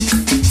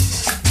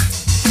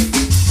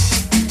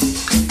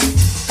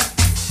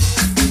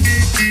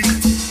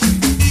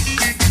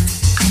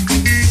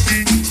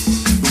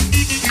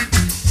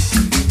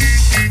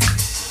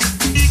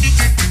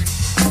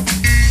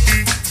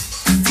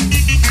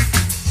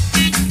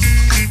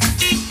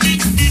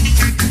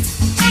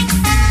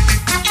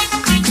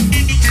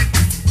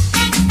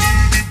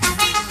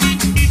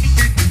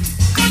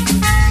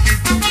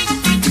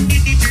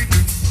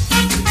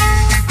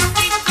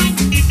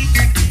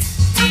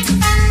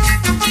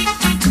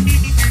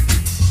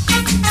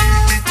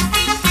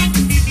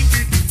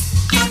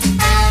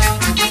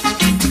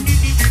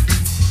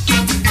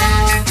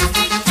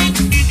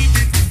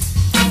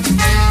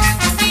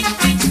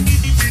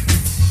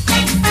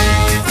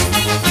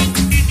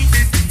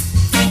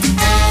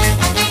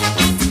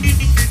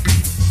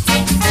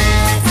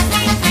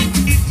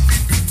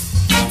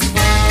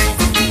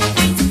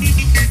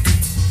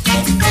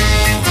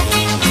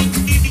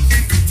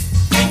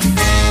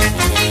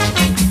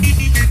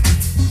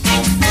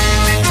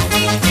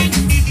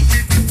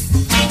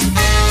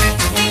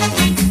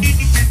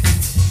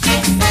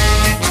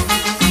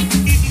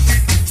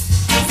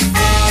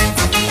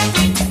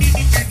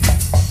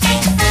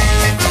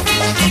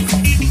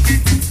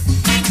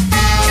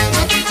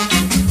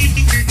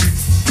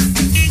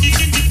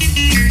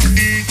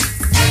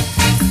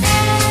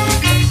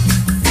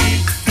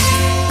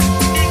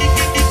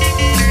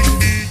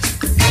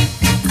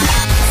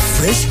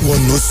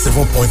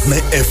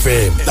107.9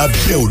 FM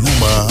lábẹ́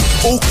Olúmọ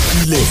ó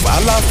kilẹ̀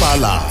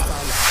fàlàfàlà.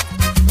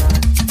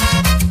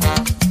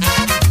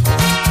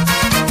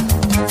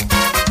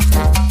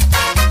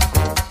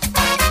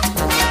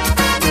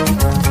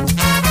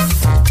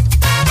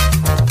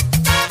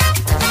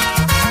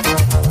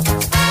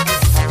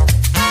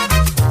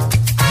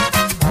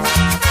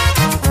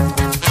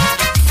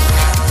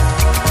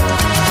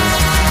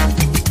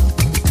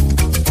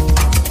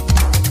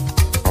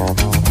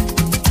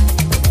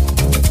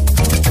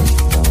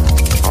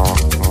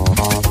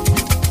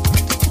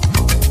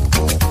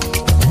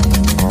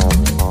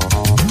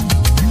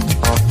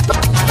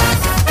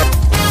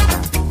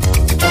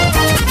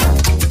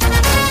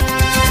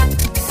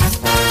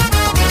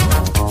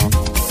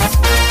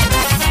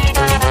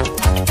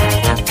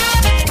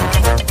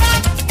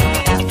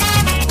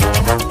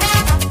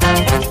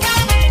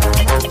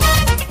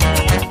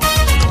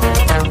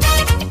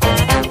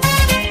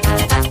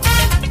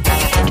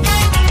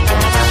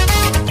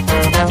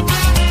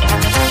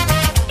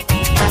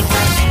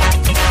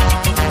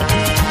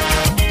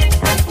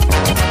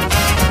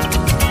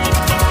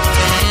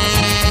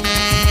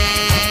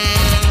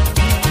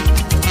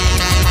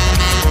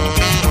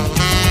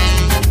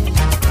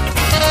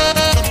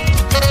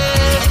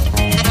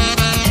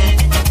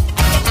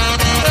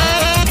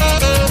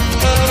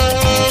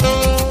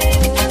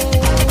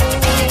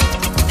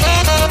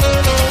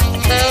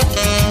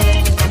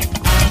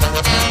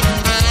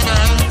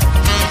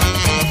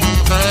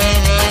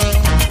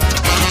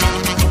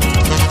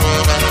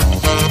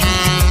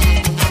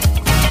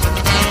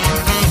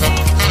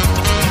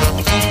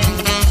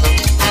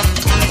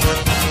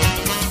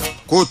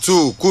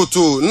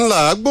 kùtùkùtù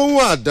ńlá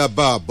gbóhùn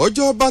àdàbà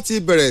bọ́jọ́ bá ti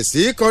bẹ̀rẹ̀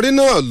sí kọrí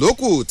náà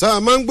lókù tá a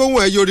máa ń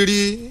gbóhùn ẹyọ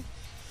rírí.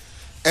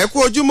 ẹ kú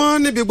ojúmọ́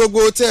níbi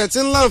gbogbo tẹ́ ẹ ti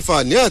ń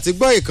láǹfààní àti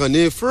gbọ́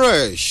ìkànnì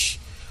fresh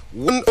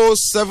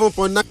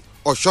 107.9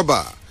 ọ̀ṣọ́bà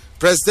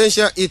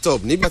presidential etop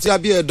níbi tí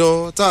abíẹ̀dán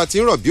tá a ti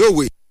ń rọ̀ bí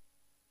òwe.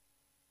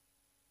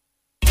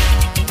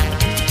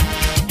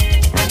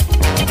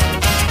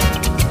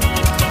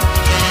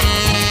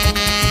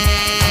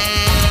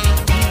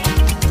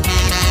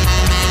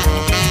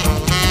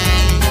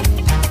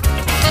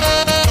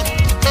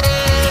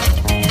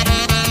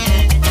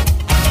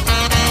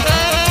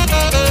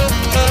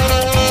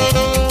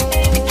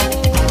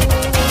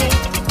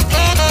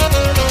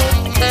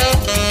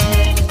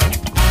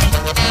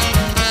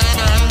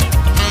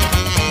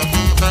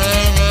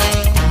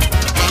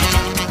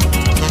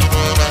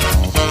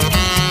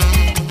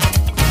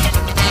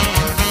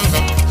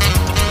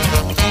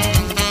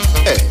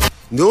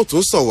 ni ó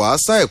tún sọ wá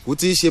sáẹ̀kú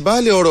tí í ṣe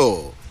baálé ọ̀rọ̀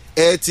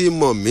ẹ ti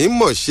mọ̀ mí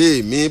mọ̀ ṣe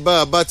mí bá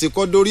a bá ti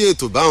kọ́ dórí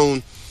ètò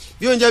báwọn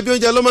bí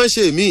oúnjẹ ló máa ń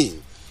ṣe mí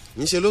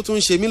ńṣe ló tún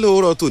ń ṣe mí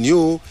lóòrọ̀ tòní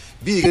o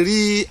bí rí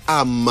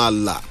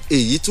àmàlà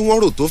èyí tí wọ́n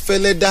rò tó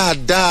fẹ́lẹ́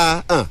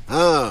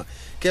dáadáa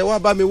kẹ wá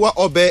bá mi wá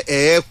ọbẹ̀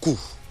ẹ̀ẹ́kù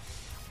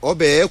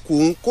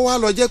kó wá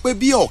lọ jẹ́ pé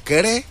bí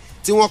ọ̀kẹ́rẹ́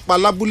tí wọ́n pa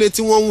lábúlé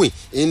tí wọ́n wìn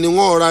ni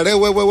wọ́n ọ̀rá rẹ̀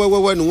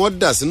wẹ́wẹ́wẹ́wẹ́ ni wọ́n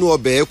dà sínú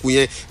ọbẹ̀ ẹ̀kù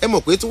yẹn ẹ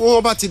mọ̀ pé tí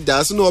wọ́n bá ti dà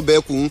sínú ọbẹ̀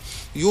ẹ̀kù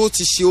yóò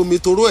ti ṣe omi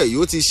toró ẹ̀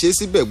yóò ti ṣe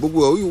síbẹ̀ gbogbo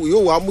yóò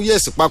wá mú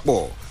yẹ̀sì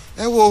papọ̀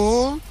ẹ wò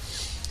ó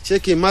ṣé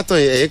kí n má tàn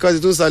ẹ̀yìn kan ti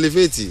tún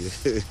saliféètì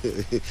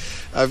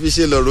àfi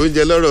ṣe lọ̀rọ̀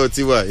oúnjẹ lọ́rọ̀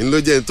tiwa ń ló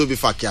jẹ́ tóbi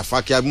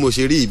fàkíàfàkíà bí mo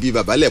ṣe rí ibi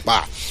bàbá lẹ̀ pa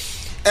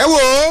ẹ wò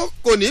ó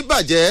kò ní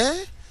bàjẹ́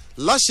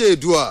láṣẹ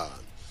Èdùà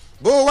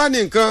bó wà ní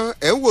nǹkan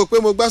ẹ̀ ń wò pé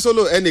mo gbá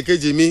sólò ẹnì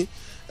kejì mi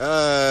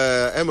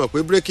ẹ mọ̀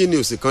pé breaking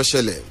news kan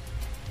ṣẹlẹ̀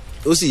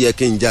ó sì yẹ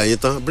kí n já yín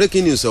tán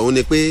breaking news ọ̀hún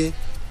ni pé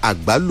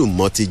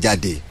àgbálùmọ̀ ti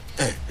jáde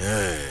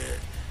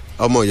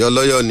ọmọ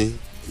yọlọ́yọ́ ni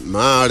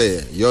máa rẹ̀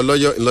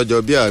yọlọ́yọ́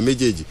ńlọ́jọ́ bí àwọn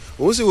méjèèjì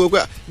òun sì wo pé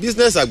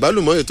business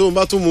àgbálùmọ̀ yìí tóun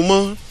bá tún mu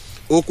mọ́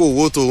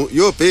okòwò tóun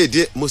yóò pé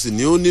èdè mo sì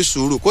ní ó ní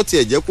sùúrù kó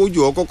tiẹ̀ jẹ́ kójú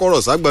ọ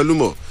kọ́kọ́rọ̀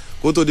ságbálùmọ̀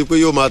kó tó di pé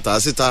yóò máa tà á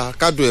síta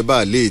kádùn ẹ̀ bá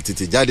lè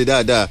tètè jáde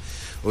dáadáa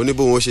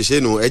oníbòwò ṣẹṣẹ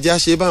nù ẹjẹ́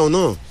àṣẹ báwọn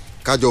náà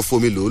kájọ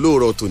fomi lò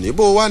lóòrọ̀ tòní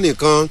bó wà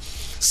nìkan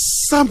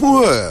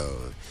Samuel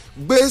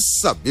gbé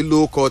sàbílò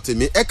kọ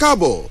tèmi ẹ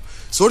káàbọ̀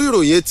sórí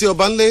ìròyìn etí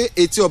ọba ńlé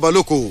etí ọba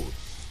lóko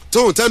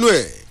tóun tẹnu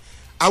ẹ̀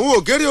àwọn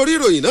ògèrè orí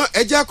ìròyìn náà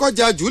ẹjẹ́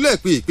akọ́jà jùlẹ̀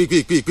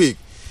pìpìpìpì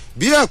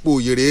bí àpò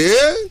òyèrè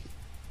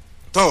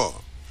tọ̀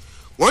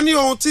wọ́n ní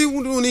ohun tí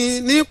ní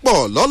nípọ̀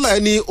lọ́la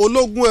ẹni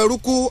ológun ẹrú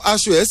kú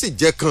aṣọ ẹ̀ sì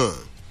jẹ́ kàn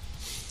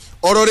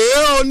ọ̀rọ̀ rèé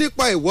o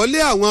nípa ìwọlé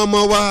àwọn ọmọ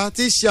wa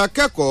tí ṣe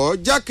akẹ́kọ̀ọ́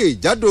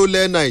jákèjádò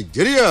ilẹ̀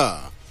Nàìjíríà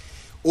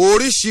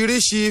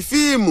oríṣiríṣi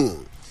fíìmù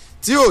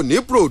tí ò ní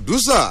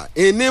pòdúsà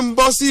ẹni ń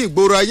bọ́ sí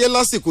ìgboro ayé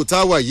lásìkò tá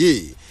a wà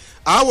yìí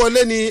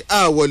àwọlé ni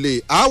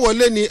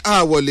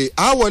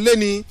àwọlé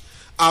ni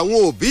àwọn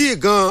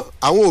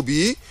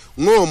òbí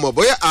wọn ò mọ̀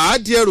bóyá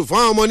àádìí ẹrù fún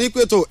àwọn ọmọ ní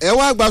pẹ̀tọ́ ẹ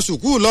wá gba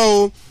sùkúù lọ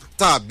o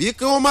tàbí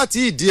kí wọ́n má tí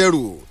ì di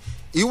ẹrù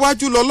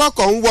iwájú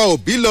lọ́lọ́kọ̀ ń wa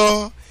òbí lọ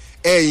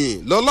ẹ̀yìn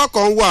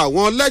lọ́lọ́kọ̀ ń wa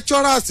àwọn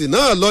lecturers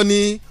náà lọ ni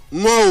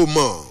wọn ò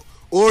mọ̀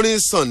orin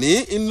Sànní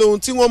ńlọ ohun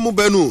tí wọ́n mú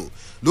bẹnu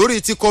lórí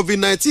ti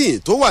COVID-19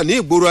 tó wà ní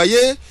ìgboro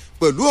ayé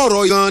pẹ̀lú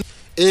ọ̀rọ̀ yan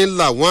ń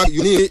làwọn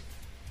ní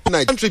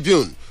Nigerian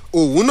Tribune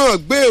òun náà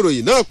gbé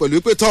ìròyìn náà pẹ̀lú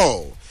pé tọ̀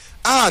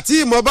àti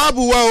ìmọ̀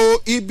báàbù wa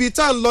o ibi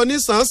tá ń lọ ní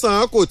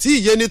sàn-án kò tí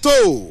ì yéni tó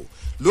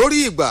lórí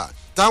ìgbà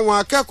táwọn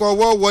akẹ́kọ̀ọ́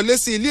wọ́ wọlé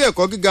sí ilé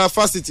ẹ̀kọ́ gíga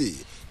fásitì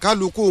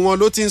kálukú wọn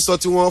ló ti ń sọ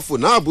tiwọn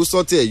fùnáàbù sọ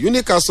tiẹ̀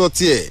unica sọ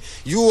tiẹ̀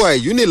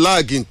ui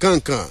unilag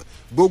nkankan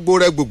gbogbo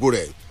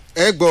rẹ̀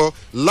ẹ gbọ́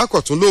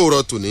lákọ̀tún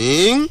lóòrọ̀ tòní.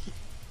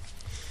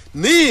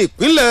 ní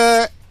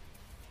ìpínlẹ̀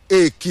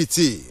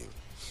èkìtì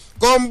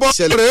kọ́ńbọ́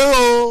ṣẹlẹ̀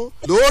o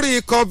lórí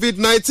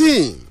covid-19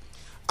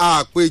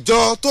 àpèjọ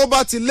tó bá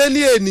ti lé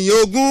ní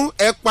ènìyàn 20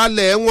 ẹ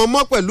palẹ̀ wọn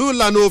mọ́ pẹ̀lú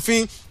ìlànà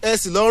òfin ẹ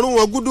sì lọ rún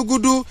wọn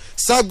gúdúgúdú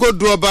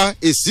ságódù ọba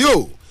èsì ò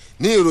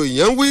ní ìròyìn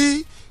yẹn ń wí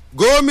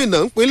gómìnà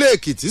ìpínlẹ̀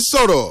èkìtì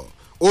sọ̀rọ̀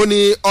ó ní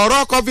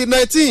ọ̀rọ̀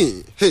covid-19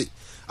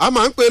 a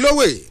máa ń pè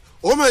lówè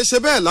ó máa ń ṣe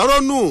bẹ́ẹ̀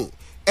lárọ́nù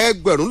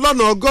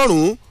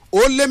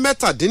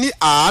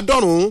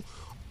 1,187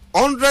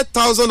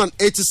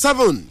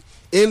 100,087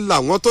 ń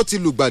làwọn tó ti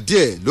lùgbàdì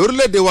ẹ̀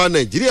lórílẹ̀‐èdè wa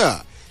nàìjíríà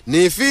ní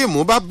fíìmù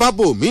bá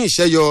bábò míì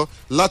ṣẹ́yọ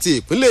láti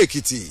ìpínlẹ̀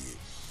èkìtì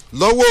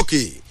lọ́wọ́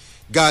òkè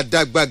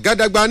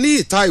gàdàgbà ní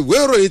ìta ìwé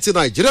ìròyìn ti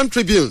Nigerian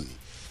Tribune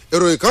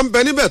ìròyìn kan bẹ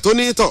níbẹ̀ tó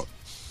ní tọ̀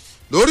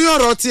lórí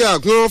ọ̀rọ̀ ti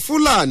àgbọn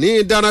fúlàní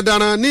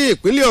darandaran ní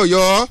ìpínlẹ̀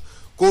ọ̀yọ́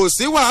kò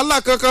sí wàhálà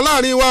kankan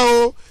láàrin wa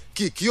o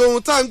kìkì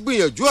ohun tá à ń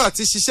gbìyànjú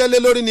àti ṣiṣẹ́ lé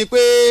lórí ni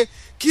pé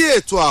kí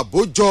ètò ààbò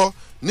jọ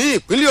ní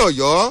ìpínlẹ̀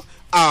ọ̀yọ́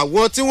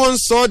àwọn tí wọ́n ń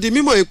sọ di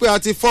mímọ̀ yìí pé a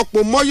ti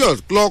fọ́pọ̀ mọ́yọ̀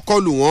lọ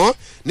kọlù wọ́n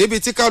níbi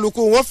tí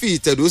kálukú wọn fi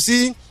ìtẹ̀dó sí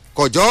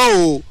kọjọ́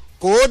o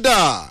kódà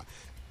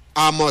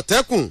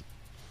àmọ̀tẹ́kùn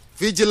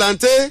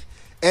fìjìláńtẹ́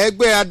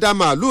ẹgbẹ́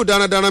adamàlú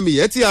darandaran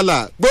mìyẹ́tì àlà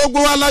gbogbo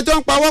alájọ́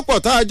ń pawọ́pọ̀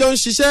tá a jọ ń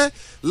ṣiṣẹ́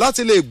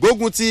láti lè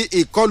gbógun ti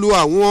ìkọlù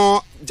àwọn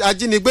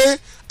ajínigbé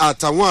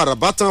àtàwọn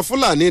àràbátan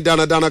fúlàní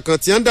darandaran kan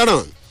tí ń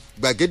dáràn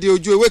gbàgede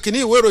ojú ewé kínní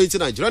ìwé ìròyìn ti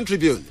Nigerian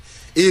Tribune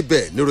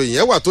ibẹ̀ níròyìn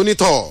yẹn wà tó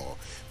nítọ̀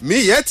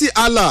mìyẹ́tì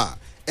àlà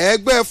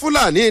ẹgbẹ́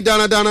fúlàní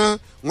darandaran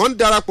wọ́n ń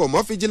darapọ̀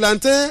mọ́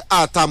fìjìláńtẹ́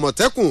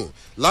àtàmọ̀tẹ́kùn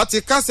láti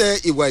kásẹ̀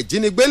ìwà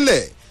ìjínigbé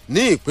ńlẹ̀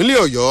ní ìpínlẹ̀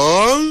ọ̀yọ́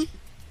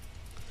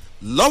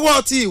lọ́wọ́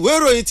ti ìwé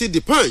ìròyìn ti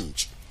The Punch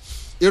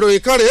ìròyìn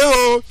kan rèé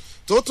o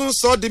tó tún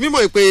sọ di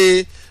mímọ̀ pé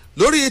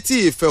lórí ti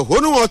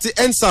ìfẹ̀hónúhàn ti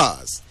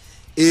EndSARS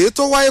èyí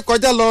tó wáyé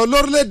kọjá lọ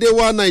lórílẹ̀‐èdè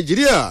wa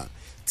nàìjíríà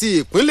ti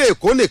ìpínlẹ̀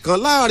èkó nìkan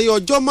láàrin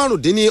ọjọ́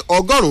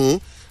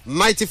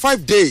 95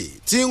 day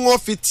tí wọ́n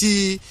fi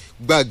ti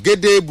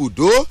gbàgede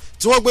ibùdó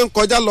tí wọ́n gbé ń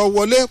kọjá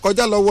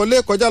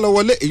lọ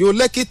wọlé èyí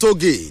lẹ́kì toll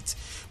gate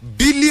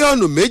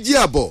bílíọ̀nù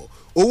 2.5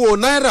 owó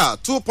náírà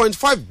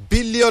 2.5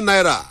 bílíọ̀nù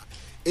náírà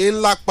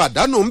ńlá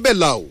pàdánù ń bẹ̀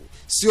là ó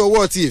sí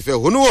ọwọ́ ti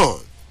ìfẹ̀hónúhàn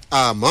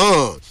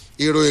àmọ́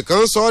ìròyìn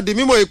kan sọ di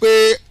mímọ̀ pé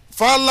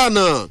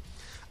Fálànà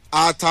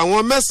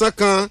àtàwọn 9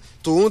 kan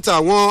tòun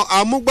tàwọn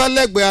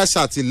amúgbálẹ́gbẹ̀ẹ́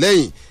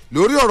aṣàtìlẹ́yìn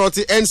lórí ọ̀rọ̀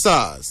ti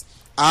EndSARS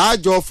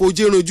àjọ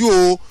fojírunjú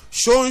o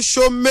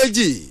ṣóńṣó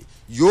méjì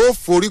yóò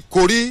forí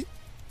korí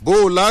bó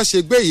o la ṣe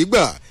gbé yìí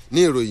gbà ní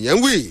ìròyìn yẹn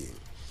wì.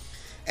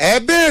 ẹ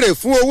béèrè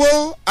fún owó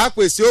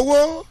apèsè owó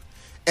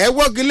ẹ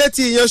wọ́gi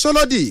létí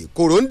ìyanṣẹ́lódì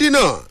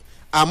kòróndínà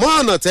àmọ́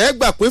ọ̀nà tẹ́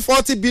gbà pín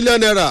 40 billion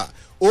naira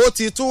ó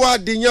ti tún wá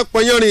di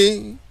yánpọnyánrin.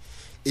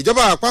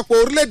 ìjọba àpapọ̀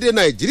orílẹ̀-èdè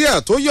nàìjíríà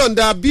tó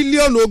yọ̀ǹda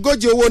bílíọ̀nù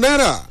 40 owó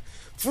náírà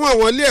fún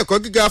àwọn ilé ẹ̀kọ́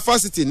gíga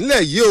fásitì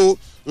nílẹ̀ yìí o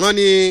wọ́n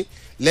ní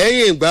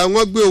lẹ́yìn ìgbà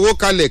wọ́n gbé owó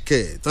kalẹ̀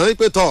kẹ̀ tán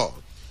pé tọ̀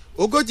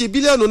 40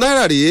 bílíọ̀nù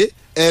náírà rèé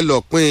ẹ lọ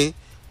pín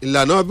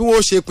ìlànà bí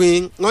wọ́n ṣe pín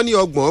wọ́n ní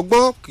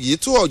ọgbọ̀n kìí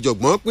tó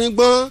ọ̀jọ̀gbọ́n pín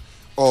gbọ́n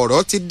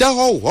ọ̀rọ̀ ti dá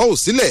họ́wọ́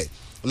sílẹ̀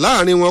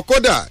láàrin wọn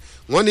kódà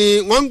wọ́n ní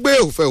wọ́n ń gbé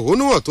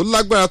ìfẹ̀hónúhàn tó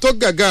lágbára tó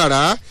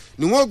gàgàrà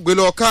ni wọ́n gbé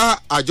lọ ká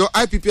àjọ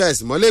IPPIS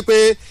mọ́lé pé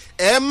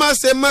ẹ má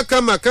ṣe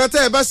mọ̀kànmọ̀kàn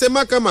tẹ́ ẹ bá ṣe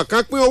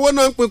mọ̀kànmọ̀kàn pín owó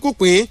náà ń pín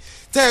kúpín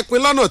tẹ́ ẹ pín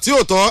lọ́nà tí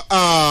ò tọ́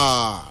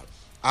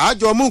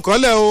àjọ mú nǹkan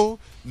lẹ̀ o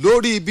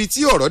lórí ibi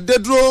tí ọ̀rọ̀ dé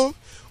dúró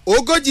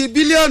 40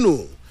 bílíọ̀nù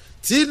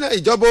tí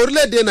ìjọba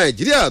orílẹ̀-èdè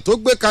nàìjíríà tó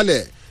gbé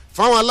kalẹ̀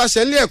fáwọn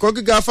aláṣẹ ilé ẹ̀kọ́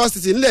gíga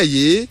fásitì ńlẹ̀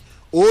yìí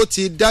ó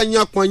ti dá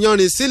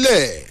yánpọnyánrin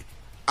sílẹ̀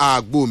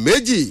àgbò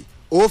méjì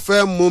ó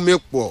fẹ́ mú mi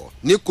pọ̀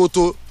ní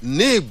koto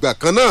ní ìgbà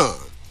kan náà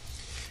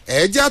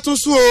ẹ̀já tún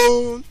sún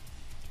o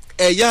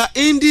ẹ̀yà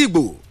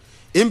Ìndìgbò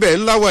ìbẹ̀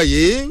ńlá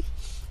wáyé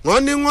wọ́n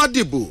ní wọ́n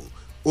dìbò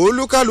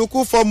olúkálukú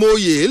fọmọ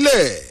oyè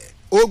lẹ̀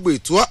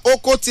ògbètúá ó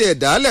kó tiẹ̀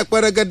dálẹ̀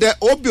pẹ́rẹ́gẹ́dẹ́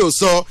ó bì ó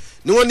sọ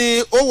ni wọ́n ní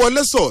ó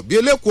wọlé sọ bí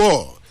elékòó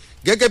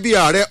gẹ́gẹ́ bí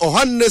ààrẹ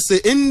Ohanaeze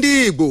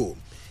Ndigbo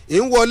ń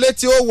wọlé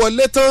tí ó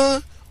wọlé tán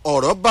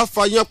ọ̀rọ̀ bá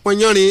fa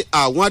yánpọnyánrin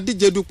àwọn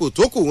adíje dupò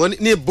tó kù wọn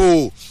níbo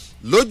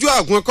lójú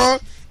àwọn kọ́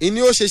ni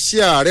ó ṣe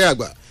ààrẹ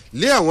àgbà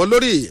lé àwọn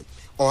lórí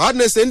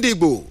Ohanaeze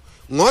Ndigbo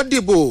wọ́n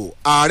dìbò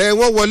ààrẹ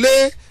wọn wọlé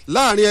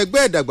láàrin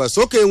ẹgbẹ́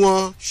ìdàgbàsókè wọn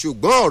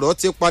ṣùgbọ́n ọ̀rọ̀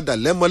ti padà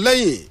lẹ́mọ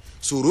lẹ́yìn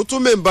Sùrùtù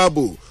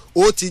Mẹ́ńbàbò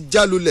ó ti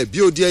jálulẹ̀ bí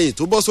odi ẹ̀yìn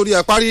tó bọ́ sórí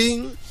apárí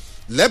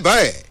lẹ́bàá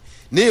ẹ̀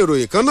ní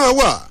ìròyìn kan náà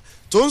wà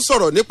tó ń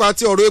sọ̀rọ̀ nípa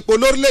ti ọ̀rọ̀ epo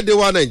lórílẹ̀‐èdè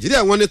wa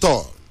Nàìjíríà wọn nítọ̀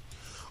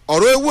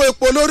ọ̀rọ̀ owó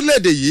epo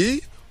lórílẹ̀‐èdè yìí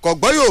kò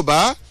gbọ́ Yorùbá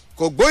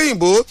kò gbọ́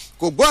òyìnbó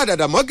kò gbọ́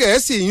àdàdàmọ́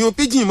Gẹ̀ẹ́sì yún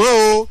pidgin mọ́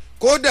o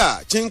kódà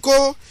chinko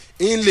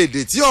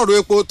ìlédè tí ọ̀rọ̀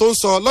epo tó ń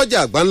sọ lọ́jà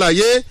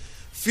àgbáńláyé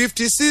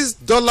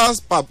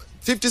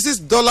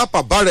 $56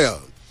 per barrel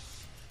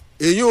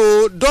èyí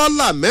o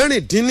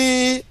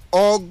 $16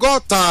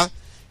 60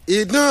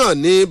 iná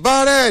ní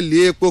bárẹ́ẹ̀lì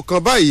epo kan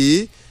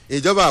báyìí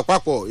ìjọba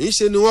àpapọ̀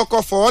ńṣe ni wọ́n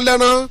kọ́ fọ́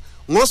lẹ́rán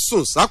wọ́n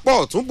sùn sápọ̀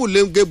tún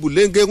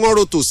bùlẹ́ńgẹ́ wọ́n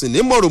ro tòsí ní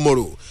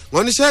mọ̀rọ̀mọ̀rọ̀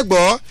wọ́n níṣẹ́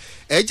gbọ́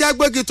ẹjẹ́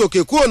agbégi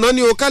tòkè kú ọ̀nà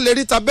ni o ká lè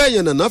rí tabẹ́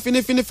èèyàn nàná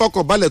fínífíní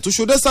fọkàn balẹ̀ tó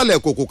ṣodé sálẹ̀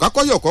kòkò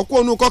kákọ́yọ̀ kọ́kọ́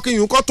onú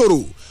kọ́kíyún kọ́ tòrò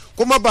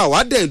kó má bàa wá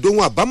dẹ̀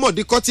ìdóhun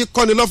àbámọ̀dí kọ́ tí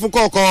kọ́ni lọ́fún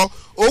kọ́ọ̀kọ́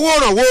owó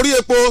òrànwó orí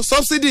epo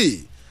sọ́bsidì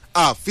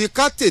àfi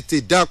ká tètè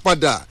dá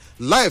padà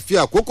láì fi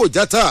àkókò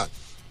játa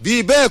bí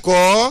bẹ́ẹ̀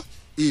kọ́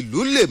ìlú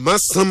lè má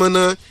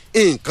sanmọ́nà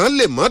nǹkan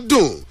lè má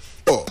dùn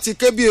ti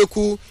ké bí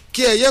eku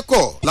kí ẹyẹ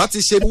kọ̀ láti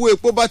ṣe owó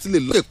epo bá ti lè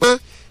lóye pọ́n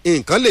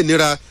nǹkan lè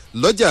nira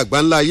lọ́jà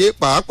àgbáńlá ayé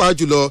pàápàá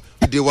jùlọ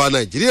èdè wa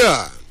Nàìjíríà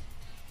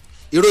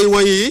ìròyìn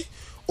wọ̀nyí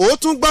ó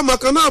tún gbámọ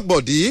kan náà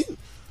gbọ̀dí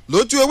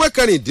lójú ewé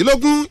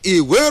 16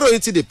 ìwé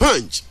ìròyìn ti The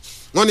Punch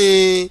wọ́n ní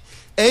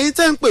ẹ̀yin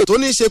tẹ́ ń pè tó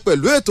ní í ṣe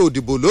pẹ̀lú ètò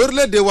ìdìbò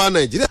lórílẹ̀‐èdè wa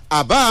Nàìjíríà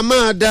àbá a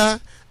máa da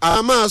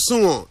a máa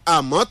sunwọ̀n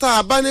àmọ́ tá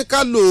a bá ní ká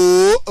lò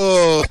ó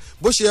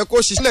bó ṣe yẹ kó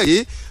ṣiṣẹ́ yìí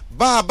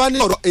bá a bá ní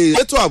ọ̀rọ̀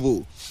ètò ààbò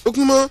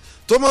lókùnmọ́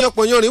tó máa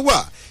yọpọ̀ yanrìn wà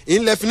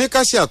ilẹ̀ fi ní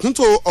ká ṣe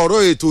àtúntò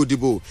ọ̀rọ̀ ètò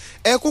ìdìbò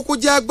ẹ kúkú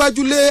jẹ́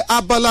agbájúlé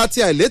abala ti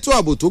àìlétò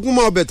ààbò tó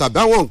gúnmọ́ ọbẹ̀ tàbí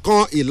àwọn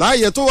nǹkan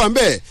ìláyẹ tó wà ń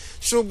bẹ̀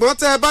ṣùgbọ́n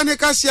tẹ́ ẹ bá ní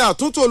ká ṣe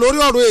àtúntò lórí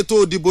ọ̀rọ̀ ètò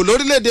ìdìbò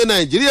lórílẹ̀‐èdè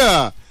Nàìjíríà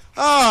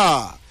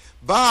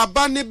bá a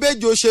bá ní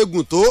bẹ́jọ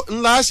ṣègùn tó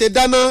ńlá ṣe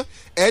dáná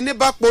ẹni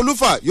bá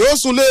polúfà yóò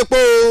sùn lé epo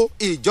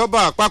ìjọba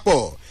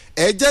àpapọ̀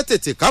ẹ jẹ́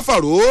tètè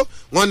káfàró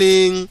wọn ni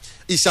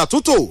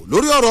ìṣàtúntò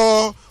lórí ọ̀rọ̀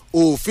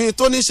òfin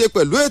tó ní ṣe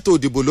pẹ̀lú ètò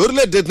ìdìbò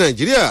lórílẹ̀‐èdè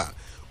Nàìjíríà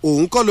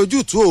òun kọ́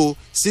lójútùú o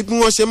sí bí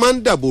wọ́n ṣe máa ń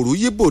dàbòrú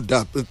yíbò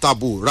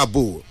tàbò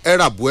ràbò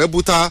ẹ̀ràbò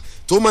ẹ̀bùta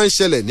tó máa ń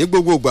ṣẹlẹ̀ ní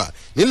gbogbogbà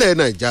nílẹ̀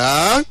Nàìjà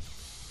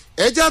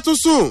ẹjá tún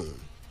sùn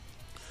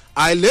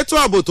àìlétò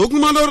ààbò tó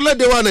gúnmọ́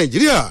lórílẹ̀‐èdè wa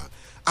Nàìjíríà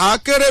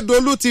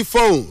Akérédolú ti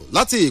fọhùn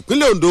láti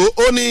ìpínlẹ̀ Ondo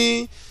ó ní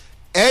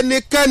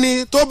ẹnikẹ́ni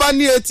tó bá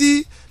ní etí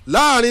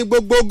láàrin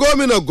gbogbo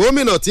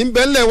gómìnà tí ń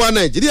bẹ ńlẹ̀ wa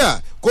Nàìjíríà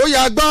kó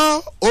yá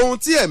gbọ́ ohun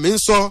tí ẹ̀mí ń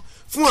sọ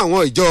fún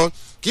àwọn ìjọ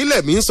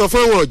kílẹ̀ mi ń sọ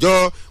fún àwọn ọ̀jọ́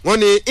wọn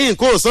ni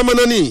nǹkan ò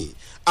sánmọ́ná ni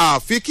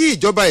àfi kí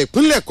ìjọba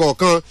ìpínlẹ̀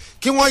kọ̀ọ̀kan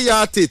kí wọ́n ya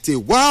tètè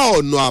wá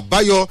ọ̀nà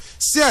àbáyọ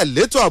sí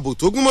àìlétò ààbò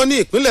tó gúnmọ́ ní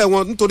ìpínlẹ̀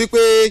wọn nítorí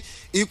pé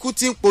ikú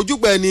tí ń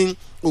pojúgbà ẹni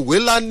òwe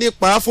ńlá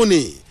nípa fún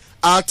ni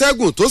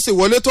àtẹ́gùn tó sì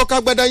wọlé tó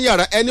kágbádá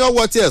yàrá ẹni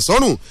ọwọ́ tiẹ̀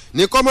sọ́rùn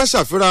ní kọ́ má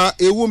ṣàfihàn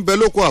ewu ń bẹ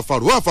lóko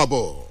àfàrú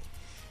àfàbọ̀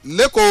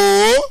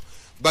lẹ́kọ̀ọ́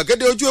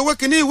gbàgede ojú ewé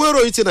kínní ìwé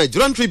ìròyìn ti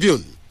Nigerian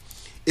Tribune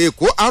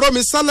Èkó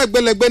arọ́mi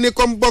sálẹ̀gbẹ̀lẹ̀gbẹ̀ ní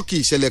kọ́ńbọ́ọ̀kì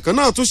ìṣẹ̀lẹ̀ kan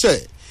náà túnṣẹ̀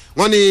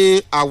wọ́n ní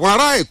àwọn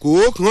ará Èkó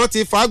wọ́n ti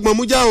fàágbọ́n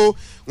mú já o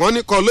wọ́n ní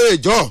kọ́ ló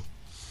èjọ́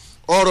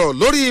ọ̀rọ̀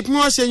lórí bí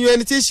wọ́n ṣe yan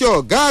ẹni tí í ṣe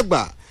ọ̀gá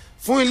àgbà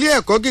fún ilé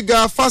ẹ̀kọ́ gíga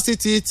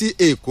fásitì ti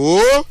Èkó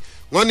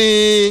wọ́n ní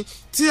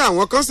tí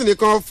àwọn kan sì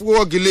nìkan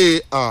fọwọ́gilé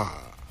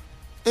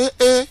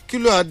kí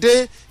ló adé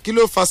kí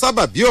ló fa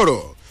sábàbí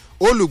ọ̀rọ̀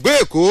olùgbé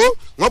Èkó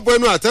wọ́n bọ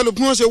ẹnu àtẹ́lu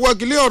bí wọ́n ṣe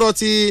wọ́gilé ọ̀rọ̀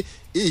ti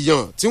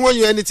ìyàn tí wọ́n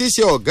yan ẹni tí í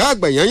ṣe ọ̀gá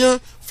àgbà yányán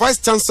vice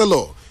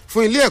chancellor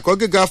fún ilé ẹ̀kọ́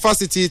gíga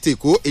fásitì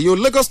tèkó èyàn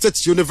Lagos State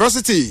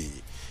University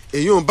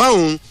èyàn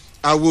báwọn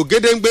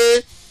àwògedengbe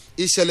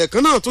ìṣẹ̀lẹ̀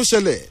kan náà tún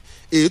ṣẹlẹ̀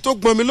èyí tó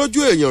gbọnmi lójú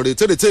èèyàn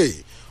rètérètè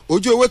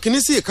ojú ewé kínní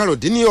sí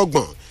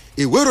ìkarùndínlọ́gbọ̀n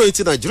ìwé ìròyìn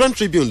ti Nigerian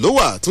Tribune ló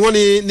wà tí wọ́n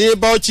ní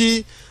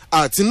Bauchi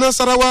àti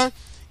Nasarawa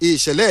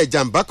ìṣẹ̀lẹ̀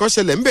ìjàmbá kan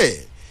ṣẹlẹ̀ ńbẹ̀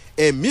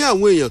ẹ̀mí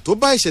àwọn èèyàn tó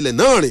bá ìṣẹ̀lẹ̀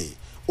náà rìn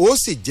ó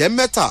sì jẹ́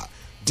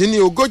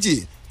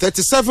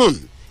 37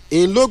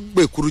 ń ló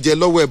gbèkúrújẹ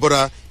lọ́wọ́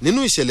ẹbọra nínú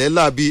ìṣẹ̀lẹ̀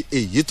láabi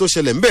èyí tó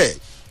ṣẹlẹ̀ ńbẹ̀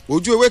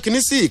ojú ewé kínní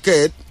sí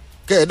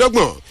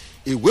ìkẹẹ̀ẹ́dọ́gbọ̀n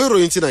ìwé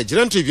ìròyìn ti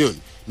Nigerian Tribune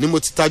ni mo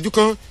ti tajú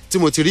kan tí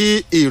mo ti rí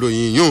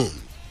ìròyìn yùn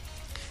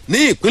ní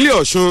ìpínlẹ̀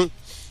Ọ̀ṣun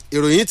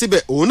ìròyìn ti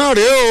bẹ̀ òun náà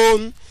rèé o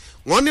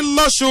wọ́n ní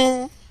lọ́ṣun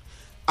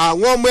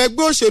àwọn ọmọ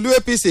ẹgbẹ́ òṣèlú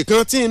APC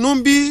kan tí inú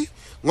ń bí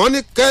wọ́n ní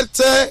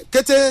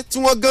kété tí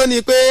wọ́n gan ni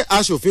pé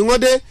aṣòfin wọn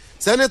dé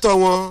sẹ́nẹ́tọ̀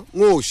wọn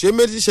ò ṣe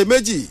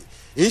méjì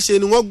ńṣe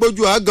ni wọ́n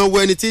gbójú àgàn wọ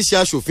ẹni tí í ṣe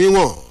aṣòfin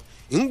wọn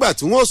ńgbà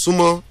tí wọ́n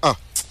súnmọ́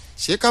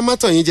ṣé ká má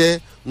tàn yín jẹ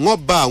wọ́n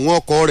ba àwọn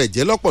ọkọ̀ rẹ̀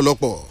jẹ́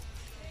lọ́pọ̀lọpọ̀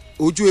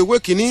ojú ewé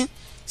kínní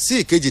sí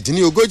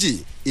ìkejìdínlógójì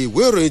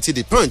ìwé ìròyìn ti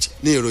The Punch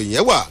ni ìròyìn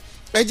yẹn wà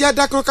ẹjẹ́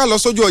adákan ká lọ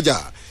sójú ọjà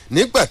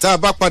nígbà tá a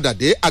bá padà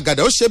dé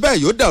àgàdà ó ṣe bẹ́ẹ̀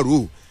yóò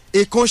dàrú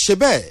ikán ṣe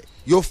bẹ́ẹ̀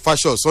yóò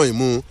faṣọ ọ̀sán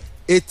ìmú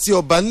etí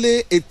ọba ńlé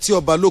etí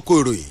ọba lóko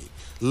ìròyìn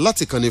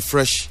láti kàn ní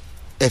Fresh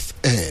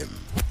FM.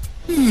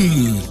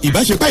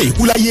 ìbáṣepọ̀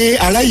ìkúláyé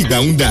ará ìgbà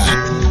ń dà.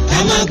 ká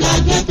má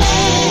gbàgbé pé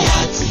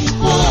àti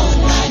kó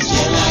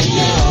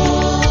lájẹráyé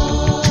o.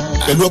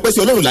 pẹ̀lú ọpẹ́ sí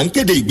Ọlọ́run là ń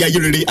kéde ìgbé ayé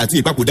rere àti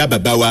ìpapòdà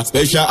bàbá wa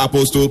Special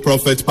Apostle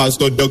Prophet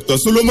Pastor Dr.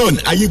 Solomon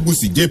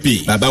Ayégúsì JP.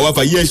 bàbá wa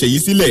fàyè ẹ̀ṣẹ̀ yìí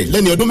sílẹ̀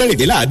lẹ́ni ọdún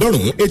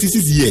mẹ́rìndínláàádọ́rùn-ún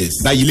 86 years.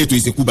 báyìí lẹ́tọ̀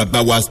ìsìnkú bàbá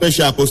wa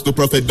Special Apostle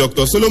Prophet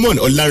Dr. Solomon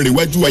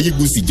Ọlánrewájú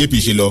Ayégúsì JP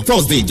ṣe lọ.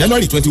 Thursday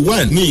January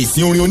 21 ní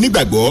ìsìn orin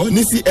onígbàgbọ́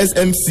ní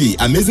CSMC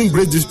Amazing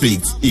Grace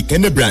District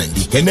Ìkẹ́nẹ́ branch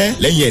Ìkẹ́nẹ́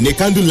lẹ́yìn ẹ̀ ní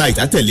candlelight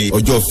àtẹ̀lé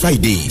ọjọ́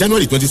Friday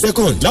January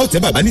 22 láòtẹ́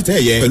bàbá nítẹ̀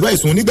ẹ̀yẹ pẹ̀lú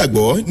àìsùn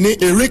onígbàgbọ́ ní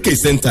Ereke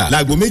Center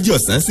láago 2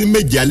 ọ̀sán sí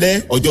 7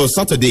 alẹ́ ọjọ́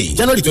Saturday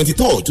January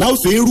 23rd láò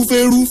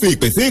fẹ́ẹ́rú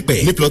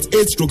fèèpẹ̀ ní plot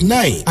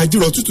 8/9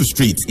 Ajiro Tutu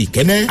Street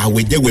Ìkẹ́nẹ́.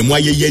 Àwẹ̀jẹwẹ̀mú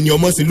ayẹyẹ ni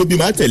ọmọ sin lóbi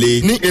máa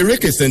tẹ̀lé ní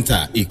Ereke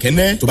Center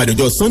Ìkẹ́nẹ́. Tó bá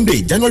dọjọ́ Sunday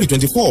January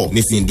 24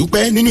 ní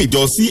sìndúpẹ́ nínú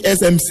ìjọ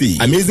CSMC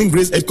Amazing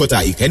Grace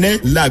Headquarter Ìkẹ́nẹ́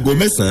láago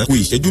 9 kù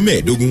ìṣẹ́jú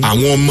 15.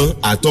 Àwọn ọmọ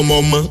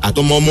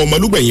àtọmọ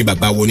lúgbẹ̀yìn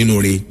bàbá wo nínú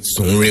rẹ̀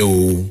sùn rẹ̀ o.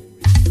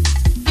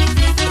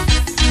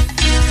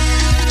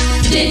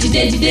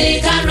 Dìde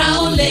kára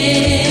ó lè.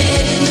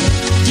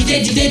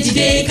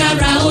 Dìde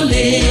kára ó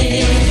lè.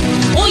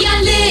 Ó yá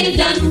lè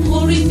dànù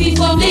orí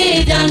fífọ́ lè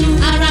dànù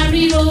ara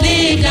ríro lè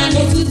dànù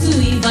òtútù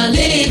ibà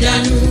lè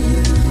dànù.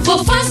 For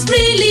fast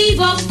relief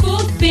of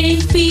cold pain,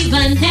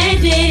 fever and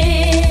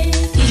headache.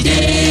 Dìde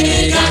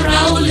kára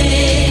ó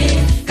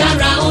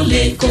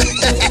lè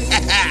kókó.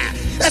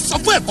 Ẹ sọ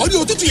fún ẹ̀fọ́rí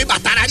òtútù yìí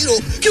bàtàrà ríro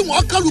kí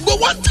wọ́n kán lùgbọ́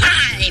one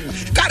time.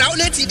 Kára ó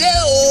lè ti dé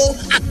o.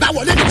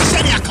 Àgbáwọlé ní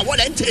sẹ́ni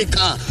àkàwọlé ń tẹ̀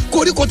kan.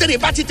 Koríko tẹ̀lé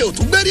bá ti tẹ̀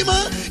òtún gbérí mọ́.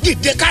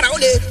 Dìde kára ó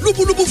lè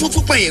lúbúlúbú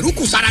funfun pẹ̀yìn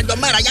ìrúkù sarajọ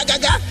mẹ́ra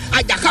yágágá.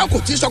 Àjàká kò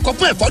tí sọkọ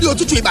fún ẹ̀fọ́rí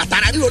òtútù yìí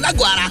bàtàrà ríro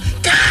lágọ̀ọ́ ara.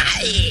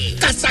 Káì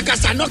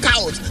kàṣàkàṣà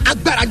knockout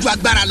agbára ju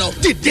agbára lọ.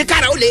 Dìde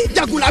kára ó lè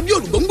jagunla bí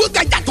olùgbòǹgbò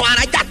gàjàtọ̀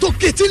ara jà tó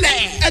ketílẹ̀.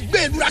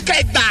 Ẹgbẹ́ ìlú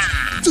rakẹ́gbà.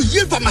 To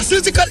Yield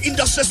Pharmaceutical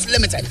Industries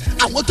Limited.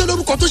 Àwọn tó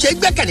lórúkọ tó ṣe é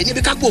gbẹ́kẹ̀lé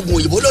níbi kápò oògùn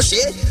òyìnbó ló ṣe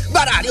é.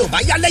 Bára rẹ̀ ò bá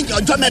yá lẹ́yìn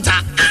ọjọ́ mẹ́ta.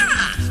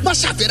 Má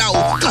ṣàfihàn o,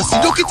 kàn sí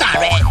dókítà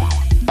rẹ̀.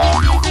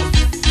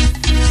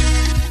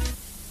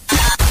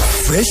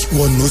 Fresh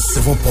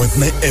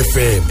 107.9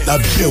 FM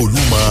lábẹ́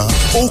Olúmọ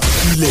ó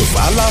kilẹ̀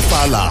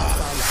fàlàfàlà.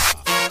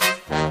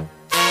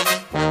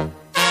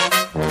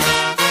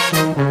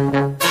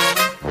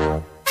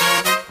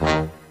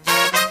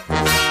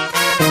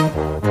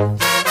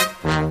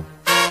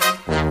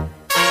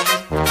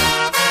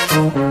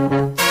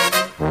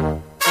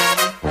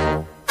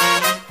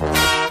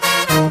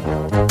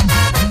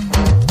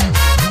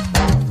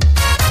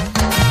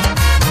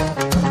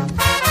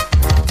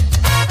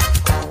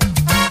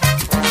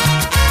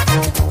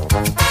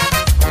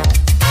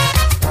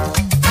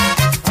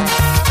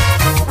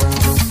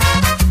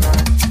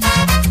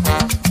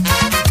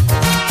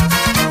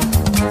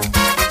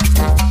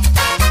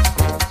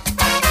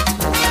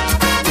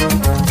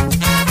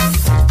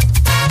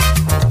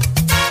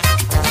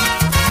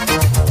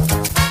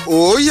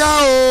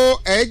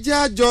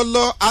 jọ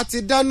lọ a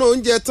ti dáná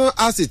oúnjẹ tán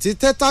a sì ti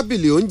tẹ́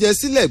tábìlì oúnjẹ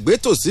sílẹ̀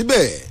gbétò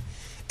síbẹ̀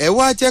ẹ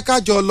wá jẹ́ ká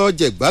jọ lọ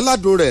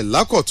jẹ̀gbáládùn rẹ̀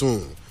lákọ̀tún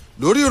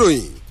lórí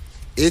ìròyìn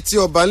etí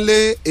ọba ńlé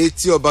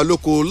etí ọba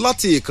lóko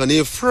láti ìkànnì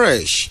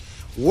fresh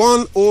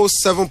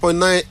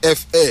 107.9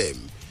 FM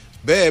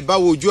bẹ́ẹ̀ bá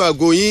wojú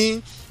aago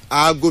yín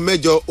aago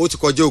 8 ó ti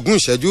kọjá 20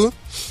 ìṣẹ́jú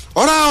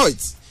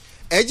alright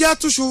ẹjẹ́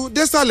àtúnṣu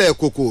désàlẹ̀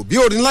kòkò bí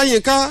orin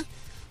láyínká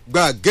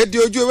gbàgede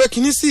ojú ewé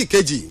kínní sí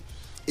ìkejì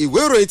ìwé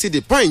ìròyìn ti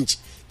the punch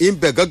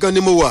ìbẹ̀ gangan ni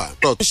mo wà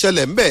ọ̀rọ̀ tó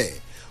ṣẹlẹ̀ ń bẹ̀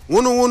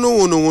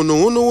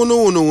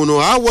wúnúwúnúwúnúwúnúwúnúwúnú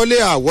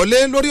àwọlé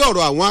lórí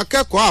ọ̀rọ̀ àwọn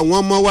akẹ́kọ̀ọ́ àwọn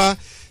ọmọ wa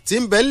tí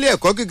ń bẹ nílé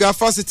ẹ̀kọ́ gíga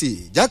fásitì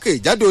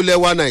jákèjádò ilẹ̀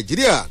wa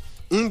nàìjíríà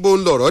ń bo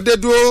ńlọrọ̀ dé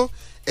dúró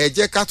ẹ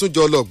jẹ́ ká tún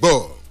jọ lọ gbọ́.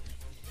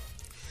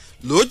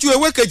 lójú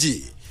ewé kejì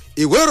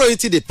ìwé ìròyìn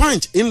ti the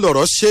punch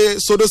ńlọrọ̀ ṣe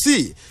sodo sí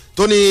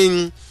tó ní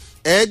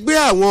ẹgbẹ́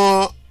àwọn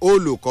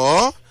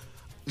olùkọ́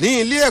ní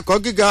ilé ẹ̀kọ́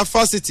gíga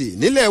fásitì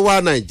nílẹ̀ wa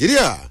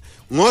nàìjíríà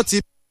wọ́n ti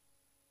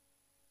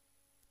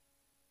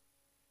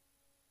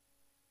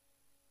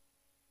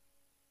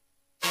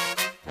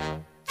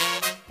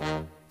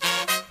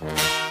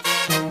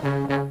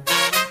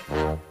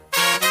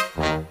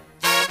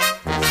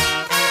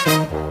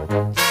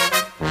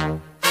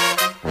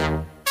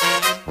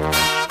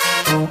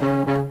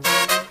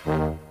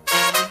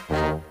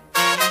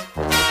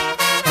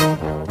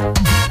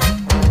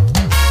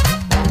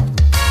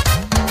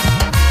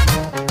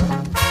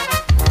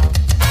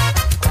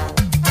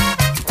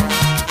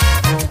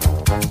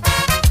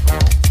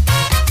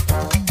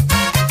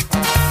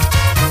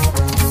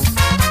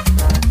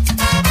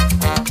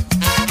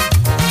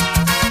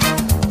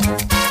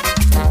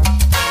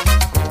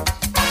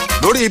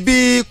lórí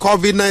bí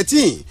covid-19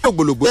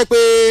 ògbólógbò jẹ́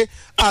pé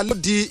a ló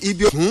di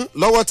ibi òkun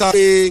lọ́wọ́ ta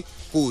pé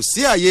kò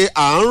sí àyè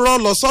à ń rọ́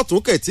lọ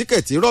sọ́tún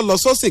kẹ̀tíkẹ̀tí rọ́ lọ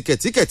sọ́sìn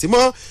kẹ̀tíkẹ̀tí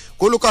mọ́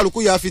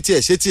kólúkálukú ya fi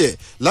tiẹ̀ ṣe tiẹ̀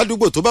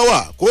ládùúgbò tó bá wà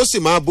kó sì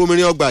máa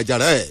bomirin ọgbà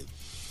àjàrà ẹ̀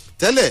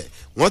tẹ́lẹ̀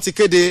wọ́n ti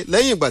kéde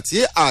lẹ́yìn ìgbà tí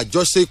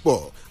àjọṣepọ̀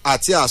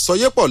àti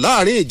àsọyépọ̀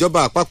láàrin ìjọba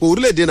àpapọ̀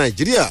orílẹ̀-èdè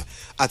nàìjíríà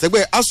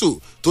àtẹgbẹ́ asuu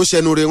tó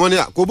ṣẹnu rẹ̀ wọ́n ní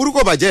kò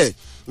burúkú bàjẹ́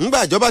ńgbà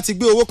ìjọba ti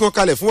gbé owó kan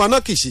kalẹ̀ fún wa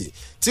náà kìsì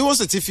tí wọ́n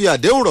sì ti fi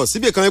àdéhùn rọ̀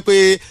síbì kan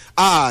pé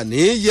a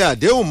ní yẹ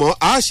àdéhùn mọ́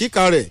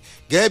àṣìkà rẹ̀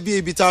gẹ́gẹ́ bí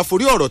ibi tá a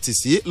forí ọ̀rọ̀ tì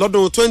sí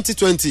lọ́dún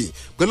 2020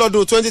 pé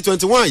lọ́dún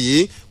 2021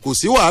 yìí kò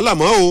sí wàhálà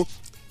mọ́ o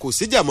kò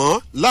síjà mọ́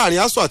láàrin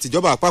asuu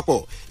àtìjọba àpapọ̀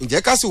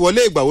ǹjẹ́ ká sì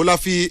wọlé ìgbà wo la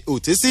fi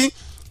òté sí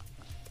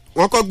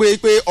wọ́n kọ́ gbé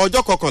pé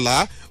ọjọ́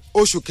 11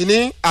 oṣù kínní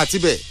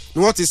àtibẹ̀ ni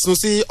wọ́n ti sún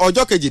sí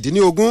ọjọ́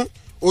 18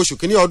 oṣù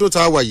kínní ọdún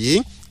tá a wà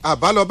yìí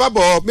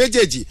àbálọbábọ̀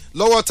méjèèjì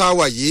lọ́wọ́ tá a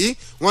wà yìí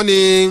wọ́n ní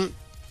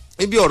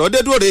ibi ọ̀rọ̀ dé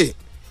dúró rè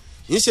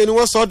ńṣe ni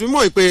wọ́n sọ ọdún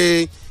mọ́ pé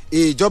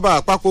ìjọba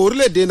àpapọ̀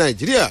orílẹ̀-èdè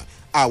nàìjíríà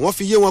àwọn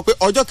fi yé wọn pé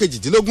ọjọ́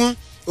 18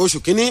 oṣù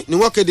kínní ni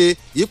wọ́n kéde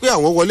yìí pé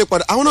àwọn wọlé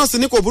padà àwọn náà sì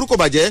ní kò burúkú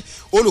bàjẹ́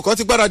olùkọ́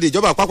ti gbáradì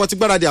ìjọba àpapọ̀ ti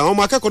gbáradì àwọn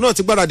ọmọ akẹ́kọ̀ọ́ náà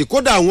ti gbáradì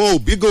kódà àwọn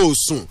òbí gan ò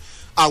sùn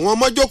àwọn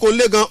ọmọ jókòó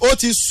lé gan ó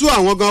ti sú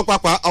àwọn gan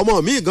pàpà ọmọ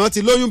míì gan ti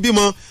lóyún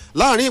bímọ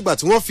láàrin ìgbà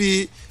tí wọ́n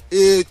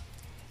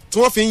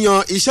fi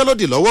yan iṣẹ́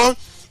lòdì lọ́wọ́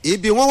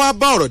ibi wọ́n wá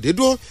bá ọ̀rọ̀ dé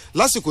dúró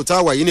lásìkò tá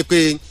a wà yìí ni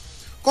pé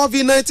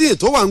covid-19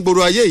 tó wà ń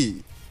gbòòrò ayé yìí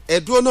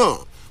ẹ̀dúró náà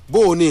bó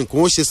o ní nǹkan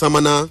ó ṣe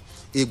sanmọ́nà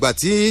ìgbà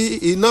tí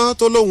iná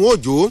tó lóhun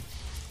òjò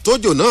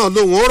tójò náà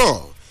lóhun ó rọ̀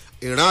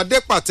ìran adé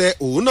pàtẹ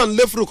òun náà ń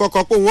lé fúru kọkọ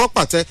pé wọ́n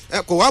pàtẹ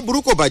kò wá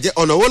burú kò bàjẹ́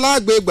ọ̀nà wo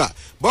láàgbé gbà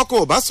bọ́kàn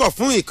ò bá sọ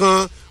fún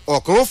ìkan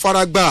ọ̀kan ó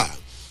fara gbà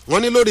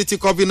wọ́n ní lórí ti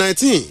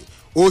covid-19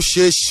 ó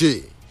ṣeé ṣe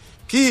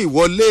kí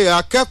ìwọlé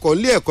akẹ́kọ̀ọ́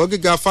ilé ẹ̀kọ́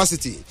gíga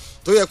fásitì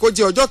tó yẹ kó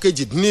jẹ́ ọjọ́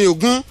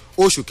 18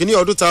 oṣù kínní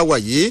ọdún tá a wà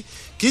yìí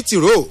kí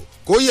tìró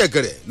kó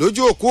yẹ̀gẹ̀rẹ̀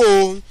lójú òkú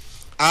o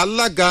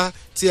alága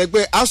ti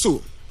ẹgbẹ́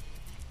ASUU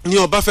ní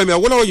Ọbáfẹ́mi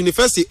Awólọ́wọ̀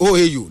University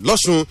OAU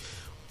lọ́sùn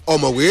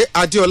ọ̀mọ̀wé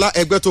Adéọlá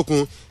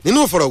Ẹgbẹ́tókun nínú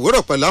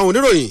ìfọ̀rọ̀wérọ̀ pẹ̀lú àwọn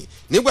oníròyìn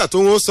nígbà tó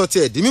wọ́n sọ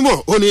tiẹ̀ di mímọ̀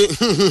ó ní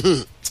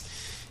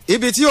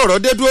ibi tí ọ̀rọ̀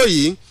dé dúró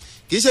yìí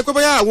kì í ṣe pé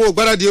báyà àwọn ò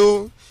gbáradì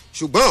o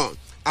ṣùgbọ́n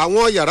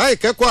àwọn yàrá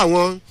ìkẹ́kọ̀ọ́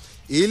àwọn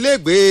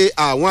iléègbé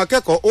àwọn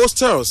akẹ́kọ̀ọ́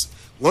hostels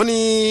wọ́n ní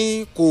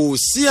kò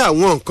sí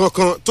àwọn nǹkan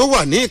kan tó wà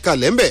ní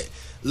ìkàlẹ̀ ńbẹ̀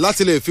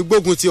láti lè fi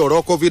gbógun ti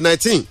ọ̀rọ̀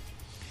covid-19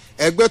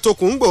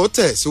 Ẹgbẹ́tókun ń gbò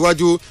tẹ̀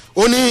síwájú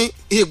ó ní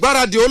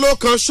ìgbáradì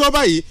olókan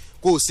ṣọ́bà yìí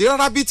kò sí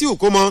rárá bí tí ò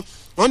kó mọ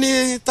wọ́n ní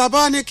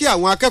tabá ní kí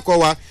àwọn akẹ́kọ̀ọ́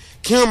wa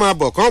kí wọ́n máa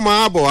bọ̀ kán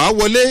máa bọ̀ á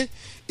wọlé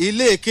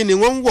ilé kíni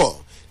wọ́n ń wọ̀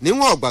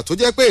níwọ̀n ọ̀gbà tó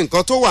jẹ́ pé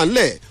nǹkan tó wà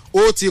ńlẹ̀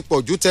ó ti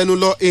pọ̀ ju tẹnu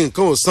lọ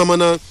nǹkan ò sán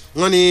mọ́ná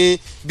wọ́n ní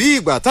bí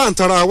ìgbà tá à ń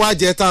tara wá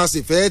jẹ tá a sì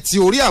fẹ́ ti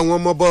orí àwọn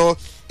ọmọ bọ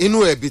inú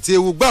ẹ̀bì tí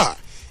ewu gbà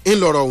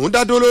ńlọrọ̀ ọ̀hún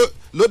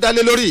ló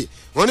dálé lórí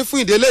wọ́n ní fún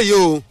ìdílé yìí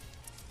o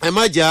ẹ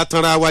má jẹ́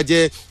atanra wa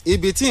jẹ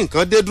ibi tí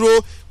nǹkan dé dúró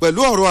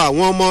pẹ̀lú ọ̀rọ̀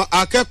àwọn ọmọ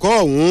akẹ́kọ̀ọ́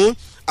ọ̀hún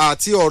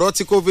àti ọ̀rọ̀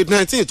ti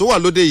covid-19 tó wà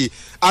lóde yìí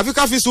àfi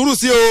ká fi sùúrù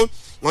sí o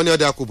wọ́n ní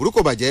ọ̀dà kò burú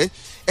kò bàjẹ́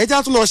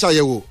ẹjá tún lọ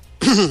ṣàyẹ̀wò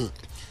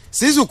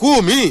sí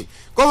sùkúù míì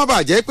kọ́ mọ́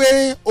bàjẹ́ pé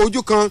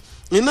ojú kan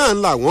iná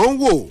ńlá wọ́n ń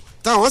wò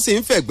táwọn sì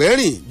ń fẹ̀gbẹ́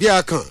rìn bí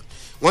akàn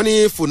wọ́n ní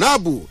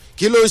FUNABU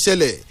kí ló ń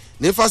ṣẹlẹ̀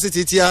ní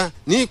fásitì tíá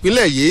ní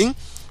ìpínlẹ̀ yìí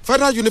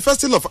Federal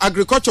University of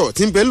Agriculture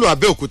ti ń bẹ ń lò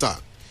Abẹ́òkúta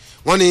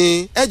wọ́n ní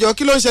ẹjọ́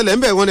kí ló ń ṣẹlẹ̀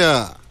ńbẹ̀ wọ́n ní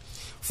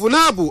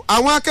FUNABU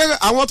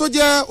àwọn tó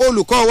jẹ́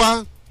olùkọ́ wa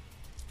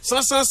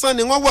sánsánsan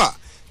ni wọ́n wà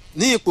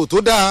ní ipò tó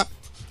dáa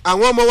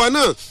àwọn ọmọ wa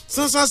náà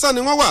sánsánsan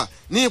ni wọ́n wà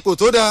ní ipò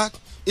tó dáa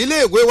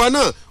iléèwé wa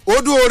náà ó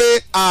dúore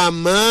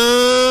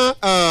àmọ́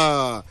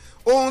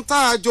ohun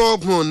tá a jọ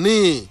bùn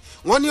ni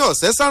wọ́n ní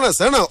ọ̀sẹ̀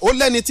sẹ́rànsẹ́ràn ó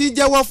lẹ́ni tí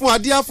jẹ́wọ́ fún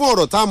adíá fún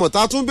ọ̀rọ̀ tá a mọ̀ tá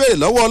a tún béèrè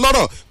lọ́wọ́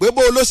ọlọ́rọ̀ pé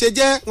bó ló ṣe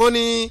jẹ́ wọ́n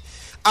ní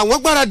àwọn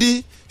gbáradì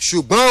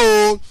ṣùgbọ́n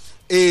o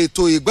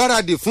ètò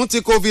ìgbáradì fún ti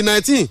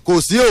covid-19 kò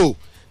sí o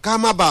ká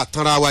má bàa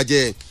tanra wa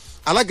jẹ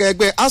alága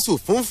ẹgbẹ́ ASUU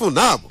fún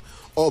FUNABU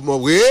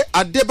ọ̀mọ̀wé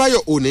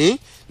Adébáyọ̀ Òní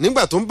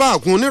nígbà tó ń bá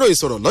àkún oníròyìn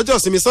sọ̀rọ̀ lọ́jọ́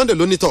ìsinmi Sunday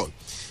lónìtọ̀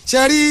ṣe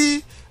rí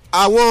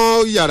àwọn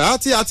yàrá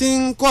tí a ti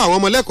ń kọ́ àwọn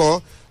ọmọ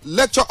lẹ́kọ̀ọ́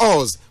lecture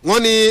halls wọ́n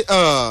ní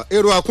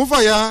èrò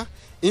àkúnfàyà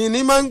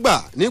ìní máa ń gbà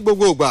ní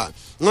gbogbo ìgbà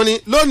wọ́n ní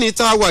lónìí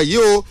tá a wà yìí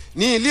o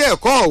ní ilé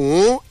ẹ̀kọ́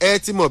ọ̀hún ẹ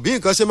ti mọ̀ bí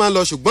nǹkan ṣe máa ń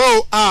lọ ṣùgbọ́n o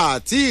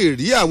àti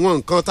ìrí àwọn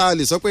nǹkan tá a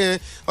lè sọ pé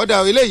ọ̀dà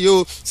eléyìí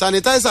o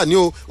sanitizer ni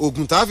o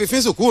oògùn tá a fi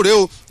fín sùkúù rèé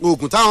o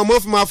oògùn táwọn ọmọ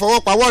fi máa fọwọ́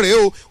pawọ́ rèé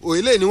o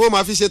eléyìí ni wọ́n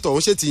máa fi ṣe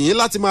tọ̀hún ṣe tìyín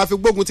láti máa fi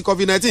gbógun ti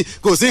covid-19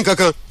 kò sí nǹkan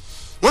kan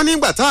wọ́n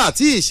nígbà tá a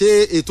ti ṣe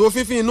ètò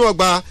fífín inú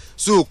ọgbà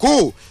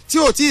sùkúù tí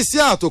ò tí ì sí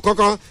ààtò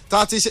kankan tá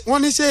a ti ṣe wọ́n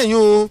ní ṣe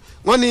èyún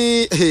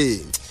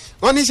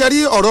wọ́n ní ṣe rí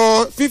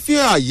ọ̀rọ̀ fífín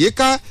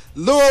àyíká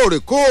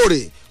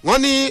lóòrèkóòrè wọ́n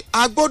ní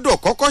a gbọ́dọ̀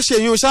kọ́kọ́ ṣe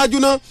èyún ṣáájú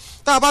náà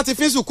tá a bá ti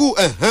fín sùkúù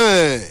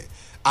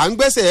à ń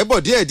gbẹ́sẹ̀ ẹ̀bọ̀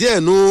díẹ̀díẹ̀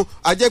nu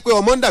a jẹ́ pé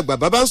ọmọ ń dàgbà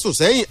bàbá ń sùn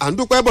sẹ́yìn à ń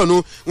dúpẹ́ bọ̀ nu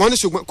wọ́n ní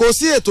ṣùgbọ́n kò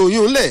sí ètò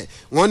yún ńlẹ̀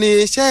wọ́n ní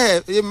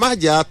ṣẹ́ má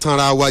jẹ́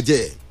àtànra wa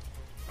jẹ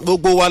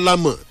gbogbo wa la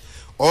mọ̀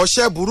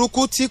ọṣẹ́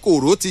burúkú tí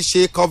kòró ti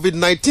ṣe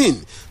covid-19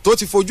 tó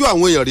ti fojú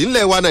àwọn èèyàn rí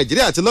ńlẹ̀ wa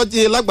Nàìjíríà àti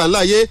lọ́jìn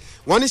lágbàńláyé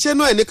wọ́n ní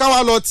ṣẹ́nu ẹ̀ ní ká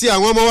wá lọ ti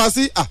àwọn ọmọ wa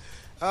sí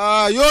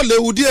yóò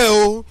léwu díẹ̀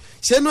o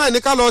ṣẹ́nu ẹ̀ ní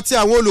ká lọ ti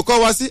àwọn olùkọ́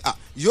wa sí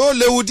yóò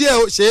léwu díẹ̀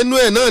o ṣẹ́nu